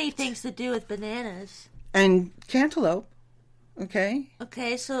 So many things to do with bananas. And cantaloupe. Okay.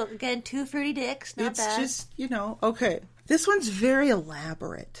 Okay, so again, 2 fruity dicks, not bad. It's just, okay. This one's very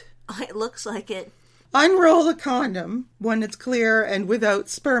elaborate. Oh, it looks like it. Unroll a condom, one that's clear and without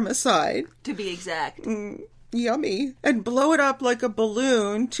spermicide. To be exact. Yummy. And blow it up like a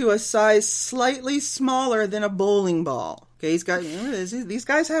balloon to a size slightly smaller than a bowling ball. Okay, these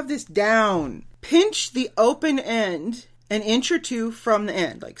guys have this down. Pinch the open end an inch or two from the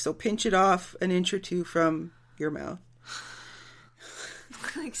end. So pinch it off an inch or two from your mouth.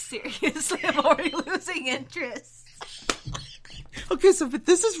 Seriously, I'm already losing interest. Okay, but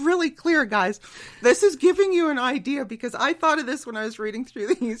this is really clear, guys. This is giving you an idea because I thought of this when I was reading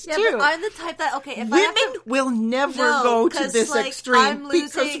through these too. Yeah, but I'm the type that women will never go to this extreme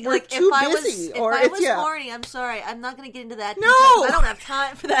because we're too busy. If I was horny, I'm sorry, I'm not going to get into that. No, I don't have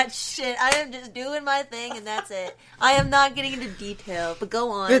time for that shit. I am just doing my thing and that's it. I am not getting into detail. But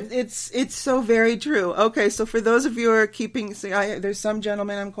go on. It's so very true. Okay, so for those of you who are keeping, there's some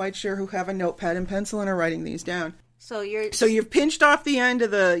gentlemen I'm quite sure who have a notepad and pencil and are writing these down. So you've pinched off the end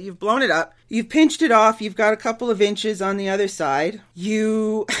you've blown it up. You've pinched it off. You've got a couple of inches on the other side.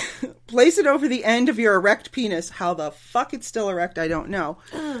 You place it over the end of your erect penis. How the fuck it's still erect, I don't know.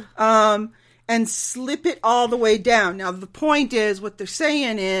 And slip it all the way down. Now, the point is, what they're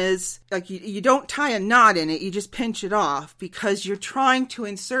saying is, you don't tie a knot in it. You just pinch it off because you're trying to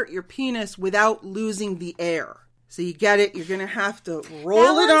insert your penis without losing the air. So you get it. You're going to have to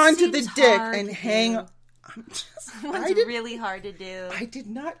roll it onto the dick and hang... It's really hard to do. I did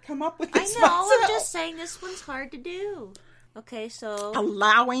not come up with this myself. I'm just saying this one's hard to do. Okay, so...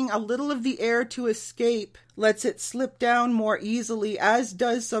 Allowing a little of the air to escape lets it slip down more easily, as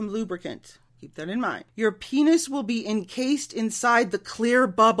does some lubricant. Keep that in mind. Your penis will be encased inside the clear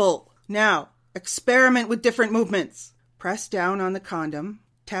bubble. Now, experiment with different movements. Press down on the condom,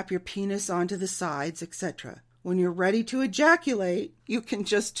 tap your penis onto the sides, etc. When you're ready to ejaculate, you can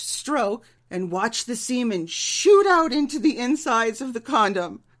just stroke and watch the semen shoot out into the insides of the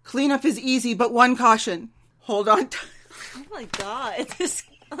condom. Cleanup is easy, but one caution. Hold on. Oh my god.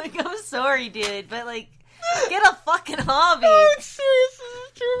 I'm sorry, dude, but get a fucking hobby. Oh, it's serious. This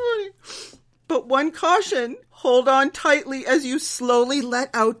is too funny. But one caution. Hold on tightly as you slowly let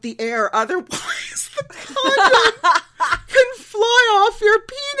out the air. Otherwise, the condom can fly off your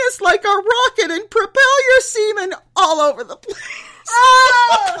penis like a rocket and propel your semen all over the place.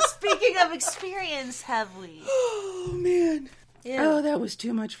 Oh, speaking of experience, have we? Oh, man. Ew. Oh, that was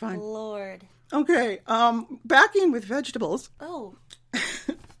too much fun. Lord. Okay, back in with vegetables. Oh.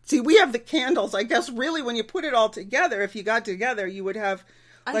 See, we have the candles. I guess really when you put it all together, if you got together, you would have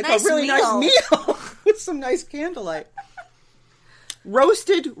a really nice meal with some nice candlelight.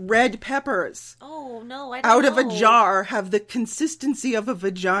 Roasted red peppers. Oh, no, I don't out know. Of a jar have the consistency of a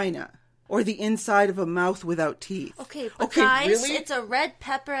vagina. Or the inside of a mouth without teeth. Okay, but guys, really? It's a red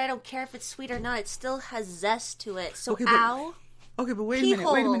pepper. I don't care if it's sweet or not. It still has zest to it. So, Okay, but wait a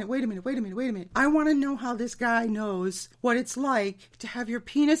minute. I want to know how this guy knows what it's like to have your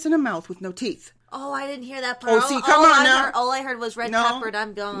penis in a mouth with no teeth. Oh, I didn't hear that part. Oh, see, come on now. All I heard was red pepper and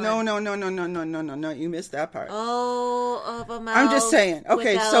I'm gone. No. You missed that part. Oh, of a mouth. I'm just saying.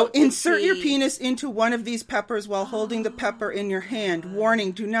 Okay, so insert your teeth. penis into one of these peppers while holding the pepper in your hand.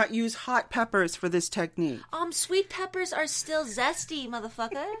 Warning, do not use hot peppers for this technique. Sweet peppers are still zesty,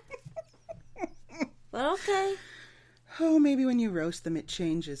 motherfucker. But okay. Oh, maybe when you roast them it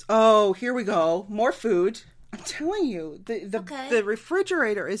changes. Oh, here we go. More food. I'm telling you, the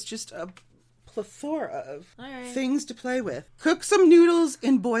refrigerator is just a plethora of things to play with. Cook some noodles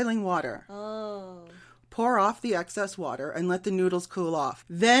in boiling water. Oh. Pour off the excess water and let the noodles cool off.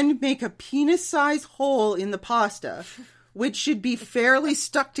 Then make a penis-sized hole in the pasta, which should be fairly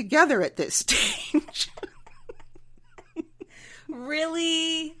stuck together at this stage.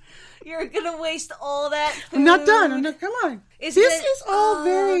 Really? You're gonna waste all that food? I'm not done. Come on. This is all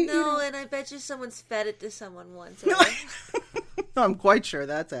very... No, and I bet you someone's fed it to someone once. I'm quite sure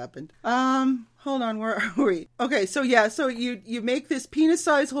that's happened. Hold on, where are we? Okay, so you make this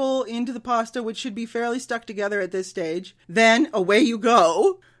penis-sized hole into the pasta, which should be fairly stuck together at this stage. Then, away you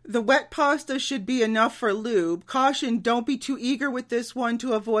go. The wet pasta should be enough for lube. Caution, don't be too eager with this one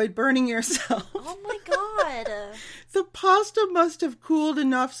to avoid burning yourself. Oh my god. The pasta must have cooled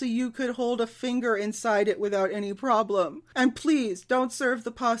enough so you could hold a finger inside it without any problem. And please, don't serve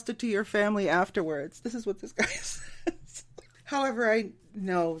the pasta to your family afterwards. This is what this guy says. However, I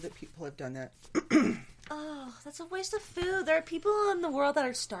know that people have done that. Oh, that's a waste of food. There are people in the world that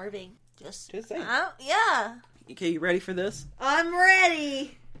are starving. Just saying. Yeah. Okay, you ready for this? I'm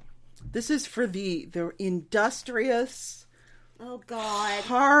ready. This is for the industrious, Oh, God.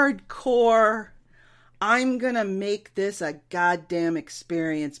 hardcore, I'm gonna make this a goddamn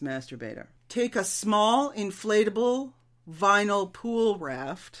experience masturbator. Take a small, inflatable vinyl pool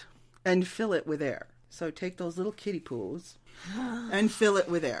raft and fill it with air. So take those little kiddie pools and fill it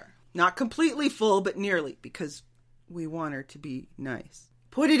with air. Not completely full, but nearly, because we want her to be nice.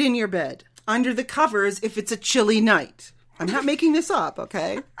 Put it in your bed, under the covers if it's a chilly night. I'm not making this up,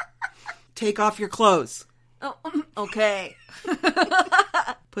 okay? Take off your clothes. Oh, okay.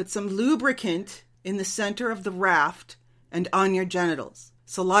 Put some lubricant in the center of the raft and on your genitals.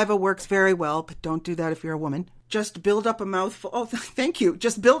 Saliva works very well, but don't do that if you're a woman. Just build up a mouthful. Oh, thank you.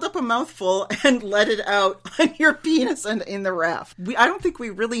 Just build up a mouthful and let it out on your penis and in the raft. I don't think we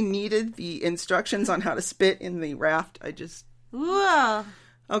really needed the instructions on how to spit in the raft. Whoa.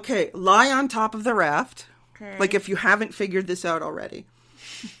 Okay, lie on top of the raft. Okay. Like if you haven't figured this out already.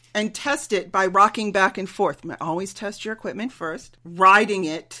 And test it by rocking back and forth. Always test your equipment first. Riding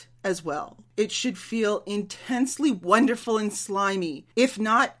it as well. It should feel intensely wonderful and slimy. If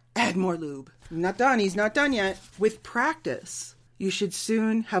not, add more lube. Not done. He's not done yet. With practice, you should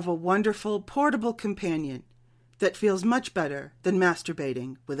soon have a wonderful portable companion that feels much better than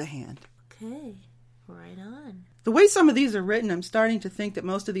masturbating with a hand. Okay. Right on. The way some of these are written, I'm starting to think that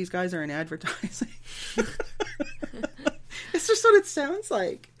most of these guys are in advertising. It's just what it sounds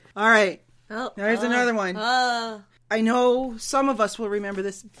like. All right. There's another one. I know some of us will remember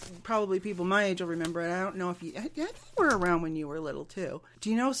this. Probably people my age will remember it. I don't know if you... I think you were around when you were little, too. Do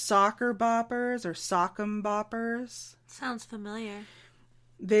you know soccer boppers or sock'em boppers? Sounds familiar.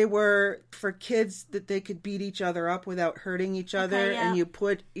 They were for kids that they could beat each other up without hurting each other. Okay, yeah. And you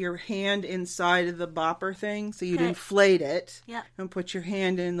put your hand inside of the bopper thing. So you'd inflate it. Yep. And put your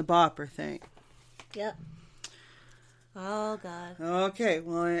hand in the bopper thing. Yep. Oh, God. Okay,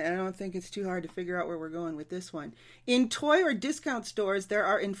 well, I don't think it's too hard to figure out where we're going with this one. In toy or discount stores, there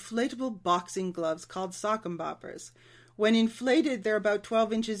are inflatable boxing gloves called sock'em boppers. When inflated, they're about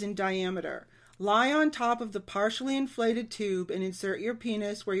 12 inches in diameter. Lie on top of the partially inflated tube and insert your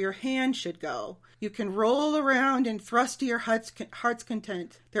penis where your hand should go. You can roll around and thrust to your heart's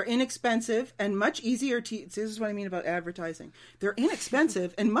content. They're inexpensive and much easier to... This is what I mean about advertising. They're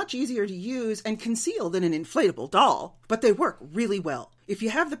inexpensive and much easier to use and conceal than an inflatable doll, but they work really well. If you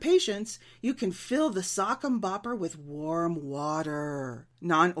have the patience, you can fill the sock'em bopper with warm water.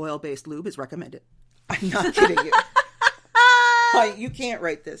 Non-oil-based lube is recommended. I'm not kidding you. You can't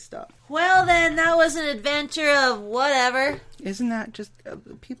write this stuff. Well, then, that was an adventure of whatever. Isn't that just...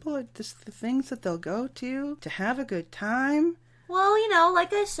 people are just the things that they'll go to have a good time? Well, you know,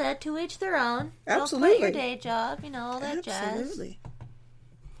 like I said, to each their own. Absolutely. Don't quit your day job, you know, all that jazz. Absolutely.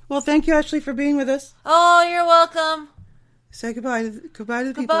 Well, thank you, Ashley, for being with us. Oh, you're welcome. Say goodbye to the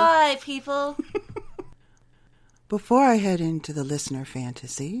people. Goodbye, people. Before I head into the listener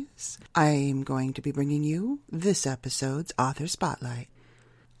fantasies, I'm going to be bringing you this episode's Author Spotlight.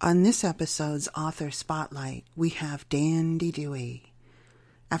 On this episode's Author Spotlight, we have Dandy Dewey.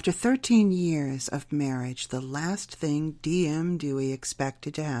 After 13 years of marriage, the last thing DM Dewey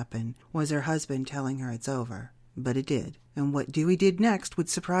expected to happen was her husband telling her it's over. But it did. And what Dewey did next would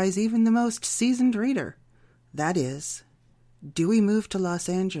surprise even the most seasoned reader. That is, Dewey moved to Los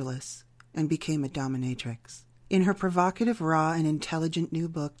Angeles and became a dominatrix. In her provocative, raw, and intelligent new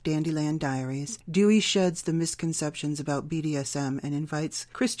book, Dandyland Diaries, Dewey sheds the misconceptions about BDSM and invites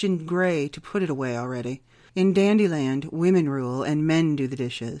Christian Grey to put it away already. In Dandyland, women rule and men do the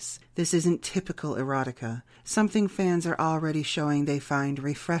dishes. This isn't typical erotica, something fans are already showing they find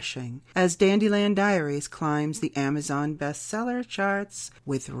refreshing, as Dandyland Diaries climbs the Amazon bestseller charts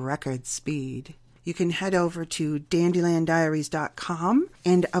with record speed. You can head over to dandylanddiaries.com,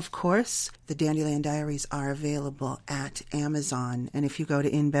 and of course, the Dandyland Diaries are available at Amazon. And if you go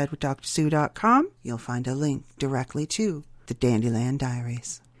to inbedwithdrsue.com, you'll find a link directly to the Dandyland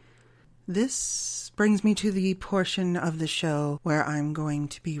Diaries. This brings me to the portion of the show where I'm going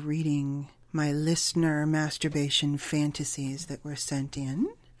to be reading my listener masturbation fantasies that were sent in.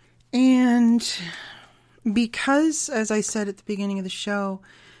 And because, as I said at the beginning of the show,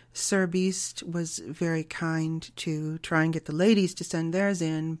 Sir Beast was very kind to try and get the ladies to send theirs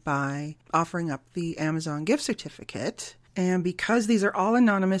in by offering up the Amazon gift certificate. And because these are all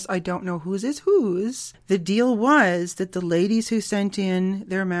anonymous, I don't know whose is whose. The deal was that the ladies who sent in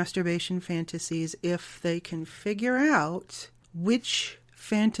their masturbation fantasies, if they can figure out which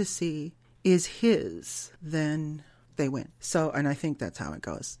fantasy is his, then they win. So, and I think that's how it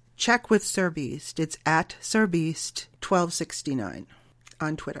goes. Check with SirBeast. It's at SirBeast1269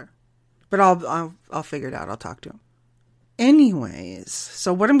 on Twitter. But I'll figure it out. I'll talk to him. Anyways,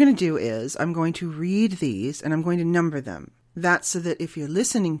 so what I'm going to do is I'm going to read these and I'm going to number them. That's so that if you're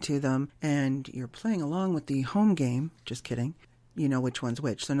listening to them and you're playing along with the home game, just kidding, you know which one's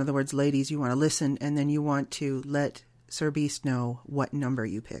which. So in other words, ladies, you want to listen and then you want to let SirBeast know what number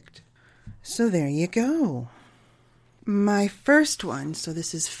you picked. So there you go. My first one, so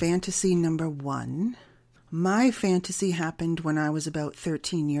this is fantasy number 1. My fantasy happened when I was about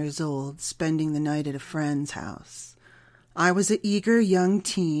 13 years old, spending the night at a friend's house. I was an eager young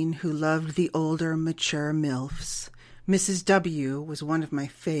teen who loved the older, mature MILFs. Mrs. W. was one of my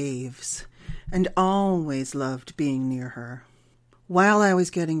faves, and always loved being near her. While I was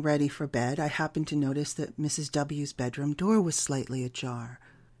getting ready for bed, I happened to notice that Mrs. W.'s bedroom door was slightly ajar.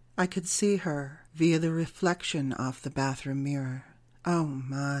 I could see her via the reflection off the bathroom mirror. Oh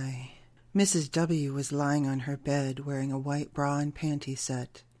my. Mrs. W. was lying on her bed wearing a white bra and panty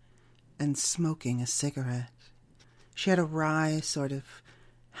set and smoking a cigarette. She had a wry sort of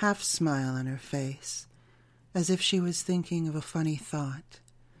half-smile on her face, as if she was thinking of a funny thought,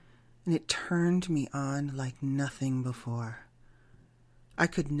 and it turned me on like nothing before. I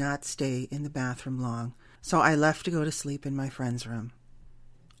could not stay in the bathroom long, so I left to go to sleep in my friend's room.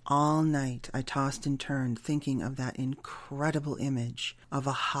 All night I tossed and turned thinking of that incredible image of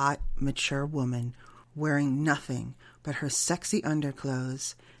a hot, mature woman wearing nothing but her sexy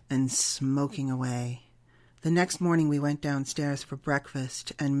underclothes and smoking away. The next morning we went downstairs for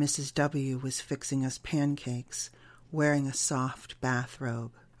breakfast and Mrs. W. was fixing us pancakes, wearing a soft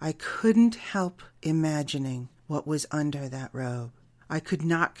bathrobe. I couldn't help imagining what was under that robe. I could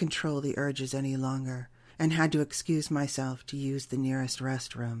not control the urges any longer and had to excuse myself to use the nearest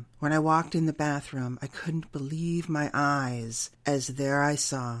restroom. When I walked in the bathroom, I couldn't believe my eyes as there I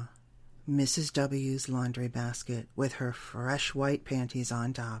saw Mrs. W.'s laundry basket with her fresh white panties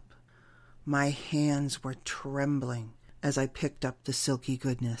on top. My hands were trembling as I picked up the silky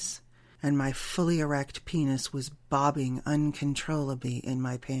goodness, and my fully erect penis was bobbing uncontrollably in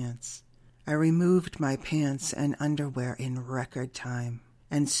my pants. I removed my pants and underwear in record time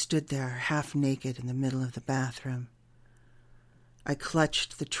and stood there half naked in the middle of the bathroom. I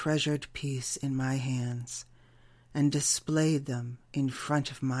clutched the treasured piece in my hands and displayed them in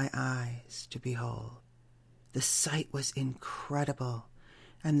front of my eyes to behold. The sight was incredible,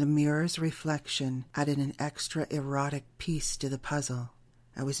 and the mirror's reflection added an extra erotic piece to the puzzle.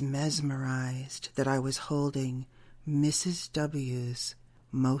 I was mesmerized that I was holding Mrs. W.'s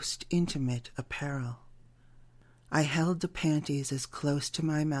most intimate apparel. I held the panties as close to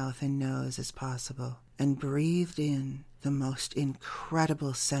my mouth and nose as possible and breathed in the most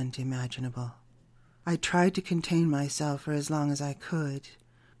incredible scent imaginable. I tried to contain myself for as long as I could,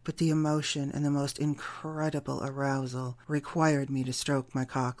 but the emotion and the most incredible arousal required me to stroke my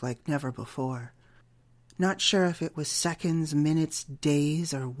cock like never before. Not sure if it was seconds, minutes,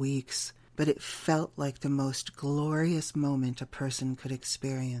 days, or weeks, but it felt like the most glorious moment a person could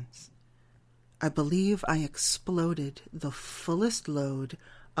experience. I believe I exploded the fullest load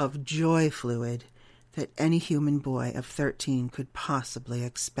of joy fluid that any human boy of 13 could possibly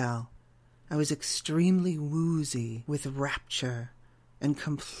expel. I was extremely woozy with rapture and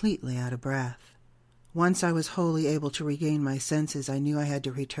completely out of breath. Once I was wholly able to regain my senses, I knew I had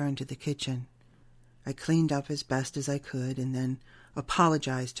to return to the kitchen. I cleaned up as best as I could and then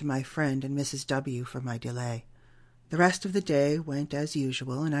apologized to my friend and Mrs. W. for my delay. The rest of the day went as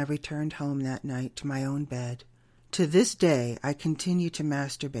usual, and I returned home that night to my own bed. To this day, I continue to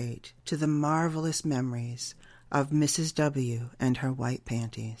masturbate to the marvelous memories of Mrs. W. and her white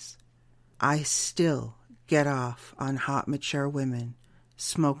panties. I still get off on hot, mature women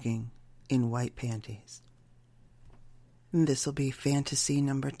smoking in white panties. This will be fantasy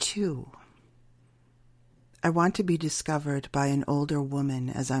number 2. I want to be discovered by an older woman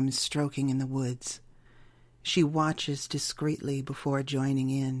as I'm stroking in the woods. She watches discreetly before joining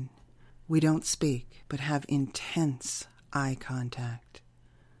in. We don't speak, but have intense eye contact.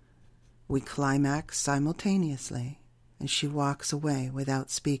 We climax simultaneously, and she walks away without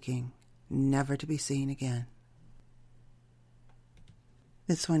speaking, never to be seen again.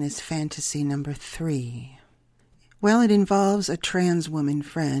 This one is fantasy number 3. Well, it involves a trans woman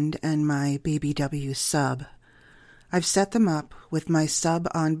friend and my baby W sub. I've set them up with my sub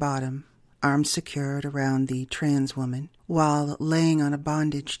on bottom, arms secured around the trans woman, while laying on a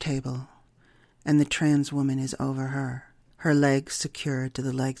bondage table, and the trans woman is over her legs secured to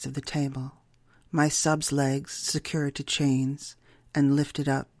the legs of the table, my sub's legs secured to chains and lifted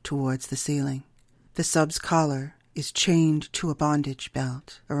up towards the ceiling. The sub's collar is chained to a bondage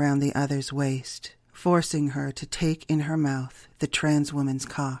belt around the other's waist, forcing her to take in her mouth the trans woman's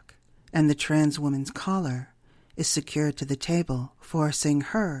cock, and the trans woman's collar is secured to the table, forcing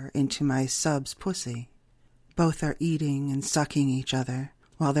her into my sub's pussy. Both are eating and sucking each other,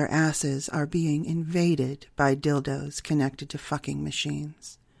 while their asses are being invaded by dildos connected to fucking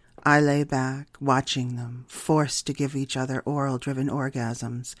machines. I lay back, watching them, forced to give each other oral-driven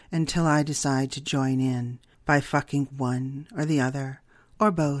orgasms until I decide to join in by fucking one or the other, or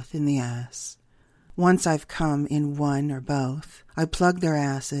both in the ass. Once I've come in one or both, I plug their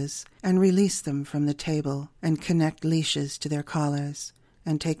asses and release them from the table and connect leashes to their collars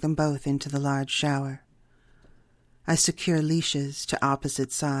and take them both into the large shower. I secure leashes to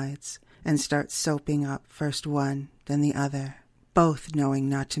opposite sides and start soaping up first one, then the other, both knowing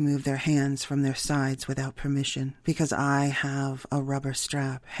not to move their hands from their sides without permission because I have a rubber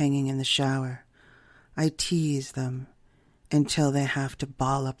strap hanging in the shower. I tease them until they have to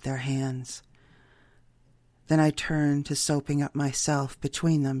ball up their hands. Then I turn to soaping up myself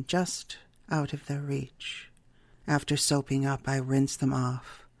between them, just out of their reach. After soaping up, I rinse them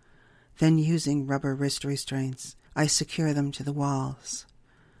off. Then, using rubber wrist restraints, I secure them to the walls.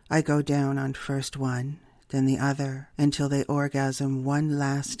 I go down on first one, then the other, until they orgasm one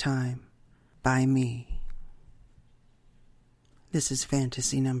last time, by me. This is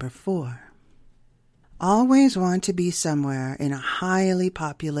fantasy number 4. Always want to be somewhere in a highly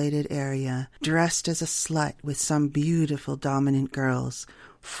populated area, dressed as a slut with some beautiful dominant girls,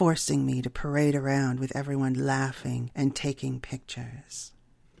 forcing me to parade around with everyone laughing and taking pictures.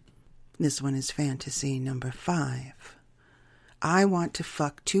 This one is fantasy number 5. I want to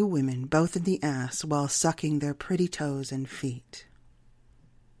fuck 2 women, both in the ass, while sucking their pretty toes and feet.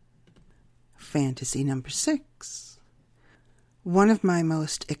 Fantasy number 6. One of my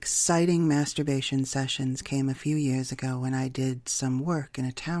most exciting masturbation sessions came a few years ago when I did some work in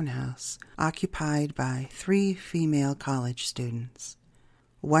a townhouse occupied by 3 female college students.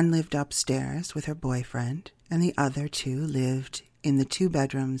 One lived upstairs with her boyfriend, and the other 2 lived in the 2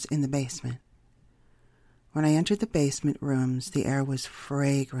 bedrooms in the basement. When I entered the basement rooms, the air was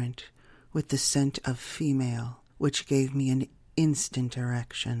fragrant with the scent of female, which gave me an instant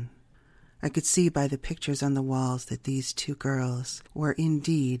erection. I could see by the pictures on the walls that these 2 girls were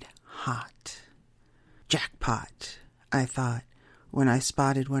indeed hot. Jackpot, I thought, when I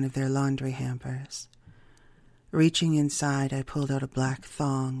spotted one of their laundry hampers. Reaching inside, I pulled out a black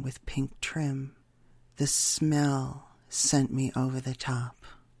thong with pink trim. The smell sent me over the top.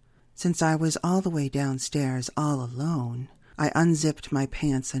 Since I was all the way downstairs all alone, I unzipped my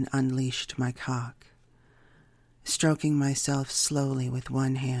pants and unleashed my cock. Stroking myself slowly with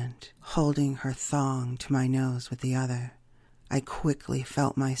one hand, holding her thong to my nose with the other, I quickly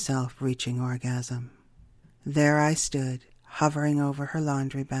felt myself reaching orgasm. There I stood, hovering over her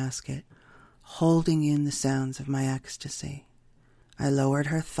laundry basket, holding in the sounds of my ecstasy. I lowered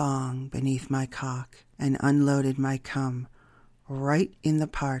her thong beneath my cock and unloaded my cum right in the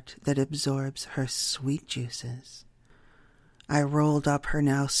part that absorbs her sweet juices. I rolled up her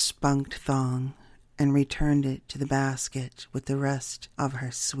now spunked thong and returned it to the basket with the rest of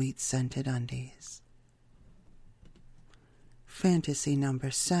her sweet-scented undies. Fantasy number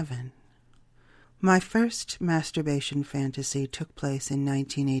 7. My first masturbation fantasy took place in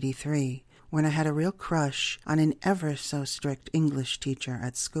 1983 when I had a real crush on an ever-so-strict English teacher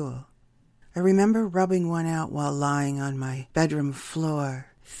at school. I remember rubbing one out while lying on my bedroom floor,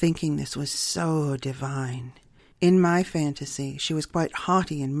 thinking this was so divine. In my fantasy, she was quite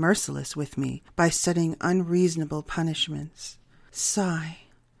haughty and merciless with me by setting unreasonable punishments. Sigh.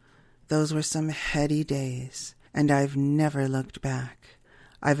 Those were some heady days, and I've never looked back.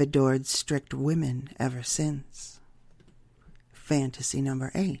 I've adored strict women ever since. Fantasy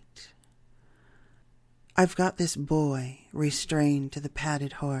number 8. I've got this boy restrained to the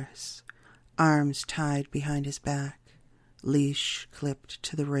padded horse, arms tied behind his back, leash clipped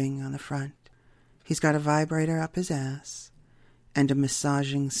to the ring on the front. He's got a vibrator up his ass and a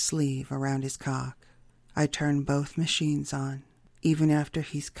massaging sleeve around his cock. I turn both machines on. Even after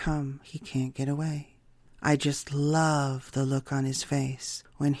he's come, he can't get away. I just love the look on his face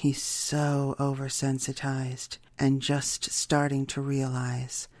when he's so oversensitized and just starting to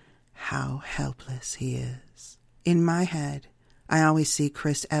realize how helpless he is. In my head, I always see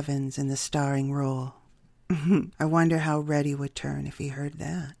Chris Evans in the starring role. I wonder how Red he would turn if he heard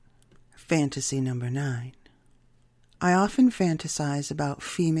that. Fantasy number 9. I often fantasize about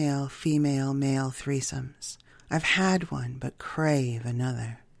female-male threesomes. I've had one, but crave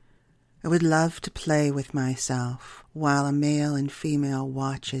another. I would love to play with myself while a male and female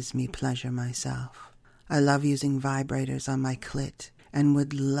watches me pleasure myself. I love using vibrators on my clit and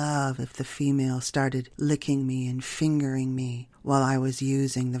would love if the female started licking me and fingering me while I was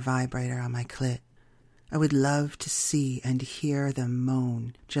using the vibrator on my clit. I would love to see and hear them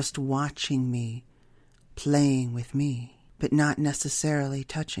moan, just watching me, playing with me, but not necessarily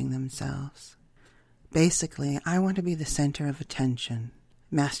touching themselves. Basically, I want to be the center of attention.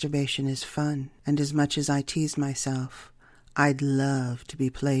 Masturbation is fun, and as much as I tease myself, I'd love to be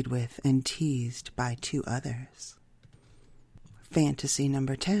played with and teased by two others. Fantasy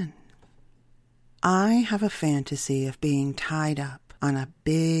number 10. I have a fantasy of being tied up on a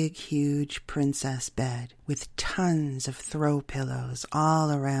big, huge princess bed with tons of throw pillows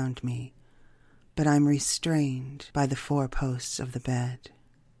all around me, but I'm restrained by the 4 posts of the bed.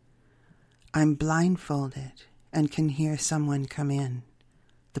 I'm blindfolded and can hear someone come in.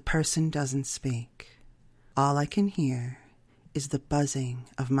 The person doesn't speak. All I can hear is the buzzing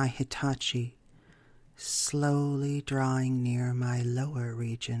of my Hitachi slowly drawing near my lower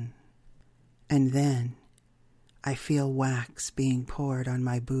region. And then I feel wax being poured on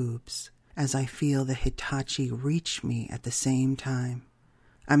my boobs as I feel the Hitachi reach me at the same time.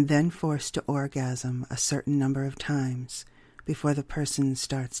 I'm then forced to orgasm a certain number of times before the person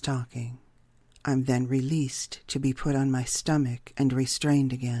starts talking. I'm then released to be put on my stomach and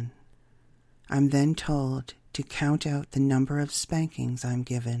restrained again. I'm then told to count out the number of spankings I'm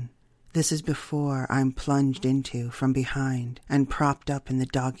given. This is before I'm plunged into from behind and propped up in the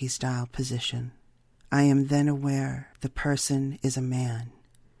doggy-style position. I am then aware the person is a man.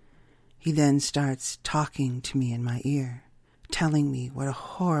 He then starts talking to me in my ear, telling me what a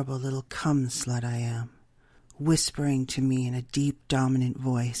horrible little cum slut I am, whispering to me in a deep, dominant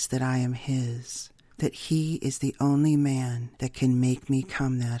voice that I am his, that he is the only man that can make me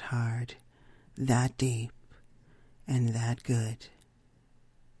come that hard, that deep, and that good.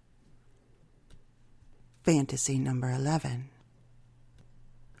 Fantasy number 11.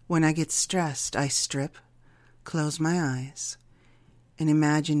 When I get stressed, I strip, close my eyes, and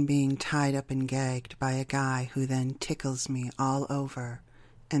imagine being tied up and gagged by a guy who then tickles me all over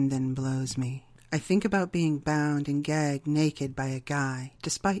and then blows me. I think about being bound and gagged naked by a guy,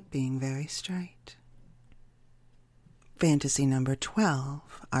 despite being very straight. Fantasy number 12,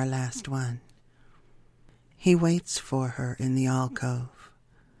 our last one. He waits for her in the alcove.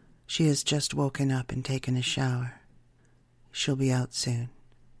 She has just woken up and taken a shower. She'll be out soon.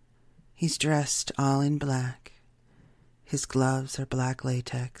 He's dressed all in black. His gloves are black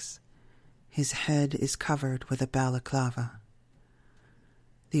latex. His head is covered with a balaclava.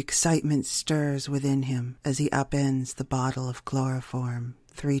 The excitement stirs within him as he upends the bottle of chloroform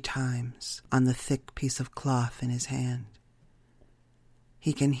 3 times on the thick piece of cloth in his hand.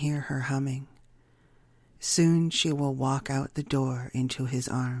 He can hear her humming. Soon she will walk out the door into his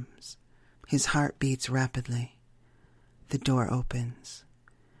arms. His heart beats rapidly. The door opens.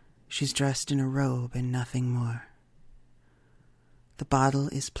 She's dressed in a robe and nothing more. The bottle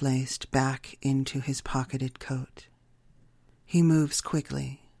is placed back into his pocketed coat. He moves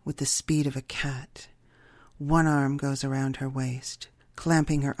quickly with the speed of a cat. One arm goes around her waist,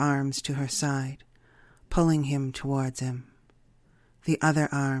 clamping her arms to her side, pulling him towards him. The other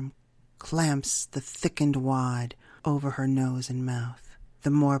arm clamps the thickened wad over her nose and mouth, the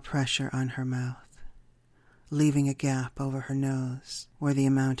more pressure on her mouth, leaving a gap over her nose where the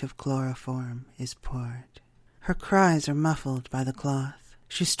amount of chloroform is poured. Her cries are muffled by the cloth.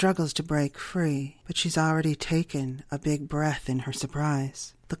 She struggles to break free, but she's already taken a big breath in her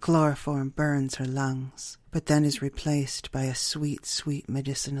surprise. The chloroform burns her lungs, but then is replaced by a sweet, sweet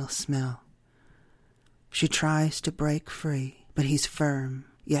medicinal smell. She tries to break free, but he's firm,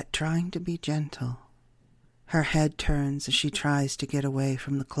 yet trying to be gentle. Her head turns as she tries to get away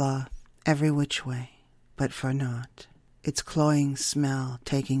from the cloth, every which way, but for naught. Its cloying smell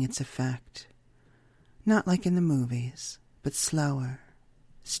taking its effect. Not like in the movies, but slower,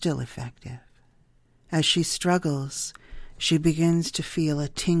 still effective. As she struggles, she begins to feel a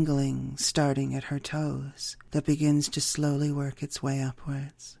tingling starting at her toes that begins to slowly work its way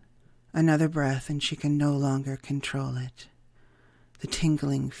upwards. Another breath and she can no longer control it. The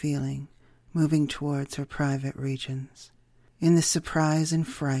tingling feeling moving towards her private regions. In the surprise and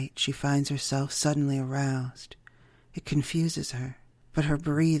fright, she finds herself suddenly aroused. It confuses her, but her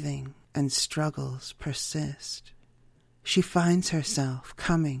breathing and struggles persist. She finds herself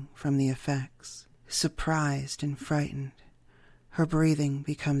coming from the effects, surprised and frightened. Her breathing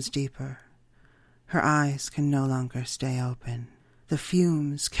becomes deeper. Her eyes can no longer stay open. The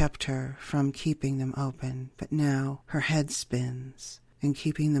fumes kept her from keeping them open, but now her head spins, and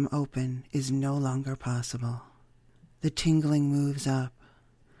keeping them open is no longer possible. The tingling moves up.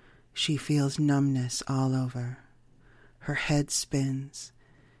 She feels numbness all over. Her head spins,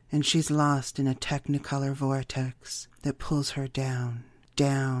 and she's lost in a technicolor vortex that pulls her down,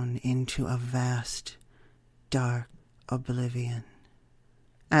 down into a vast, dark oblivion.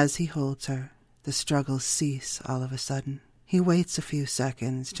 As he holds her, the struggles cease all of a sudden. He waits a few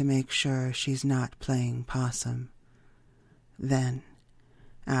seconds to make sure she's not playing possum. Then,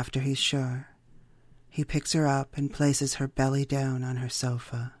 after he's sure, he picks her up and places her belly down on her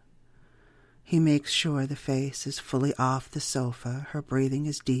sofa. He makes sure the face is fully off the sofa, her breathing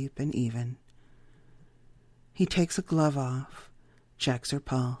is deep and even. He takes a glove off, checks her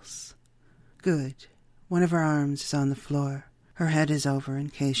pulse. Good. One of her arms is on the floor. Her head is over in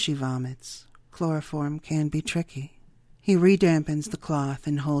case she vomits. Chloroform can be tricky. He redampens the cloth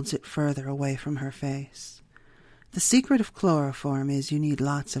and holds it further away from her face. The secret of chloroform is you need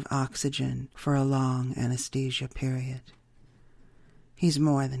lots of oxygen for a long anesthesia period. He's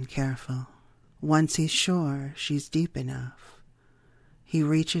more than careful. Once he's sure she's deep enough, he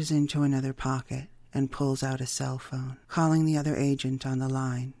reaches into another pocket and pulls out a cell phone, calling the other agent on the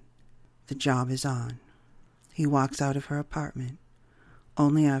line. The job is on. He walks out of her apartment,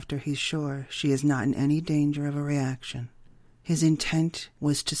 only after he's sure she is not in any danger of a reaction. His intent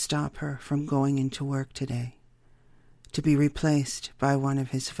was to stop her from going into work today, to be replaced by one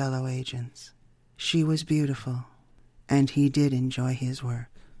of his fellow agents. She was beautiful, and he did enjoy his work.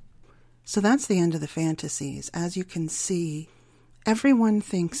 So that's the end of the fantasies. As you can see, everyone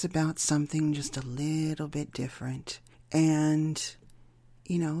thinks about something just a little bit different. And,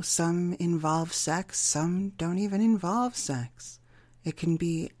 some involve sex, some don't even involve sex. It can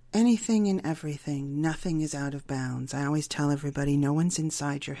be anything and everything. Nothing is out of bounds. I always tell everybody, no one's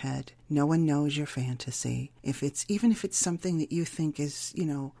inside your head. No one knows your fantasy. Even if it's something that you think is,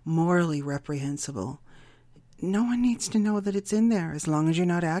 morally reprehensible, no one needs to know that it's in there. As long as you're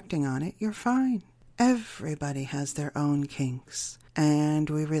not acting on it, you're fine. Everybody has their own kinks, and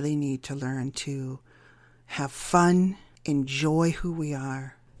we really need to learn to have fun, enjoy who we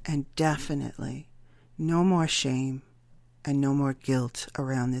are, and definitely no more shame and no more guilt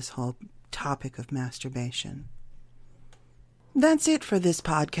around this whole topic of masturbation. That's it for this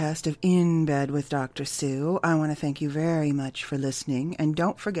podcast of In Bed with Dr. Sue. I want to thank you very much for listening, and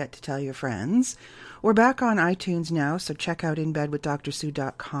don't forget to tell your friends. We're back on iTunes now, so check out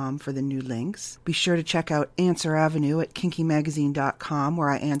inbedwithdrsue.com for the new links. Be sure to check out Answer Avenue at kinkymagazine.com, where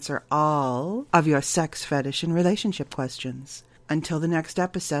I answer all of your sex, fetish, and relationship questions. Until the next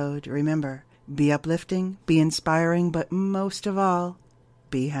episode, remember, be uplifting, be inspiring, but most of all,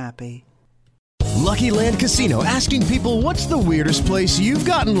 be happy. Lucky Land Casino, asking people, what's the weirdest place you've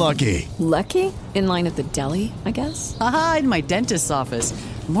gotten lucky? Lucky? In line at the deli, I guess? Aha, in my dentist's office.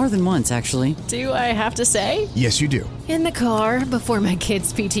 More than once, actually. Do I have to say? Yes, you do. In the car before my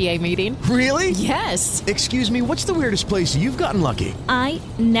kids' PTA meeting. Really? Yes. Excuse me, what's the weirdest place you've gotten lucky? I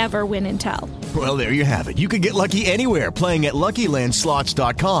never win and tell. Well, there you have it. You can get lucky anywhere, playing at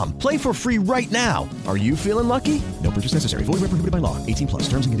LuckyLandSlots.com. Play for free right now. Are you feeling lucky? No purchase necessary. Void where prohibited by law. 18+.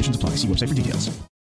 Terms and conditions apply. See website for details.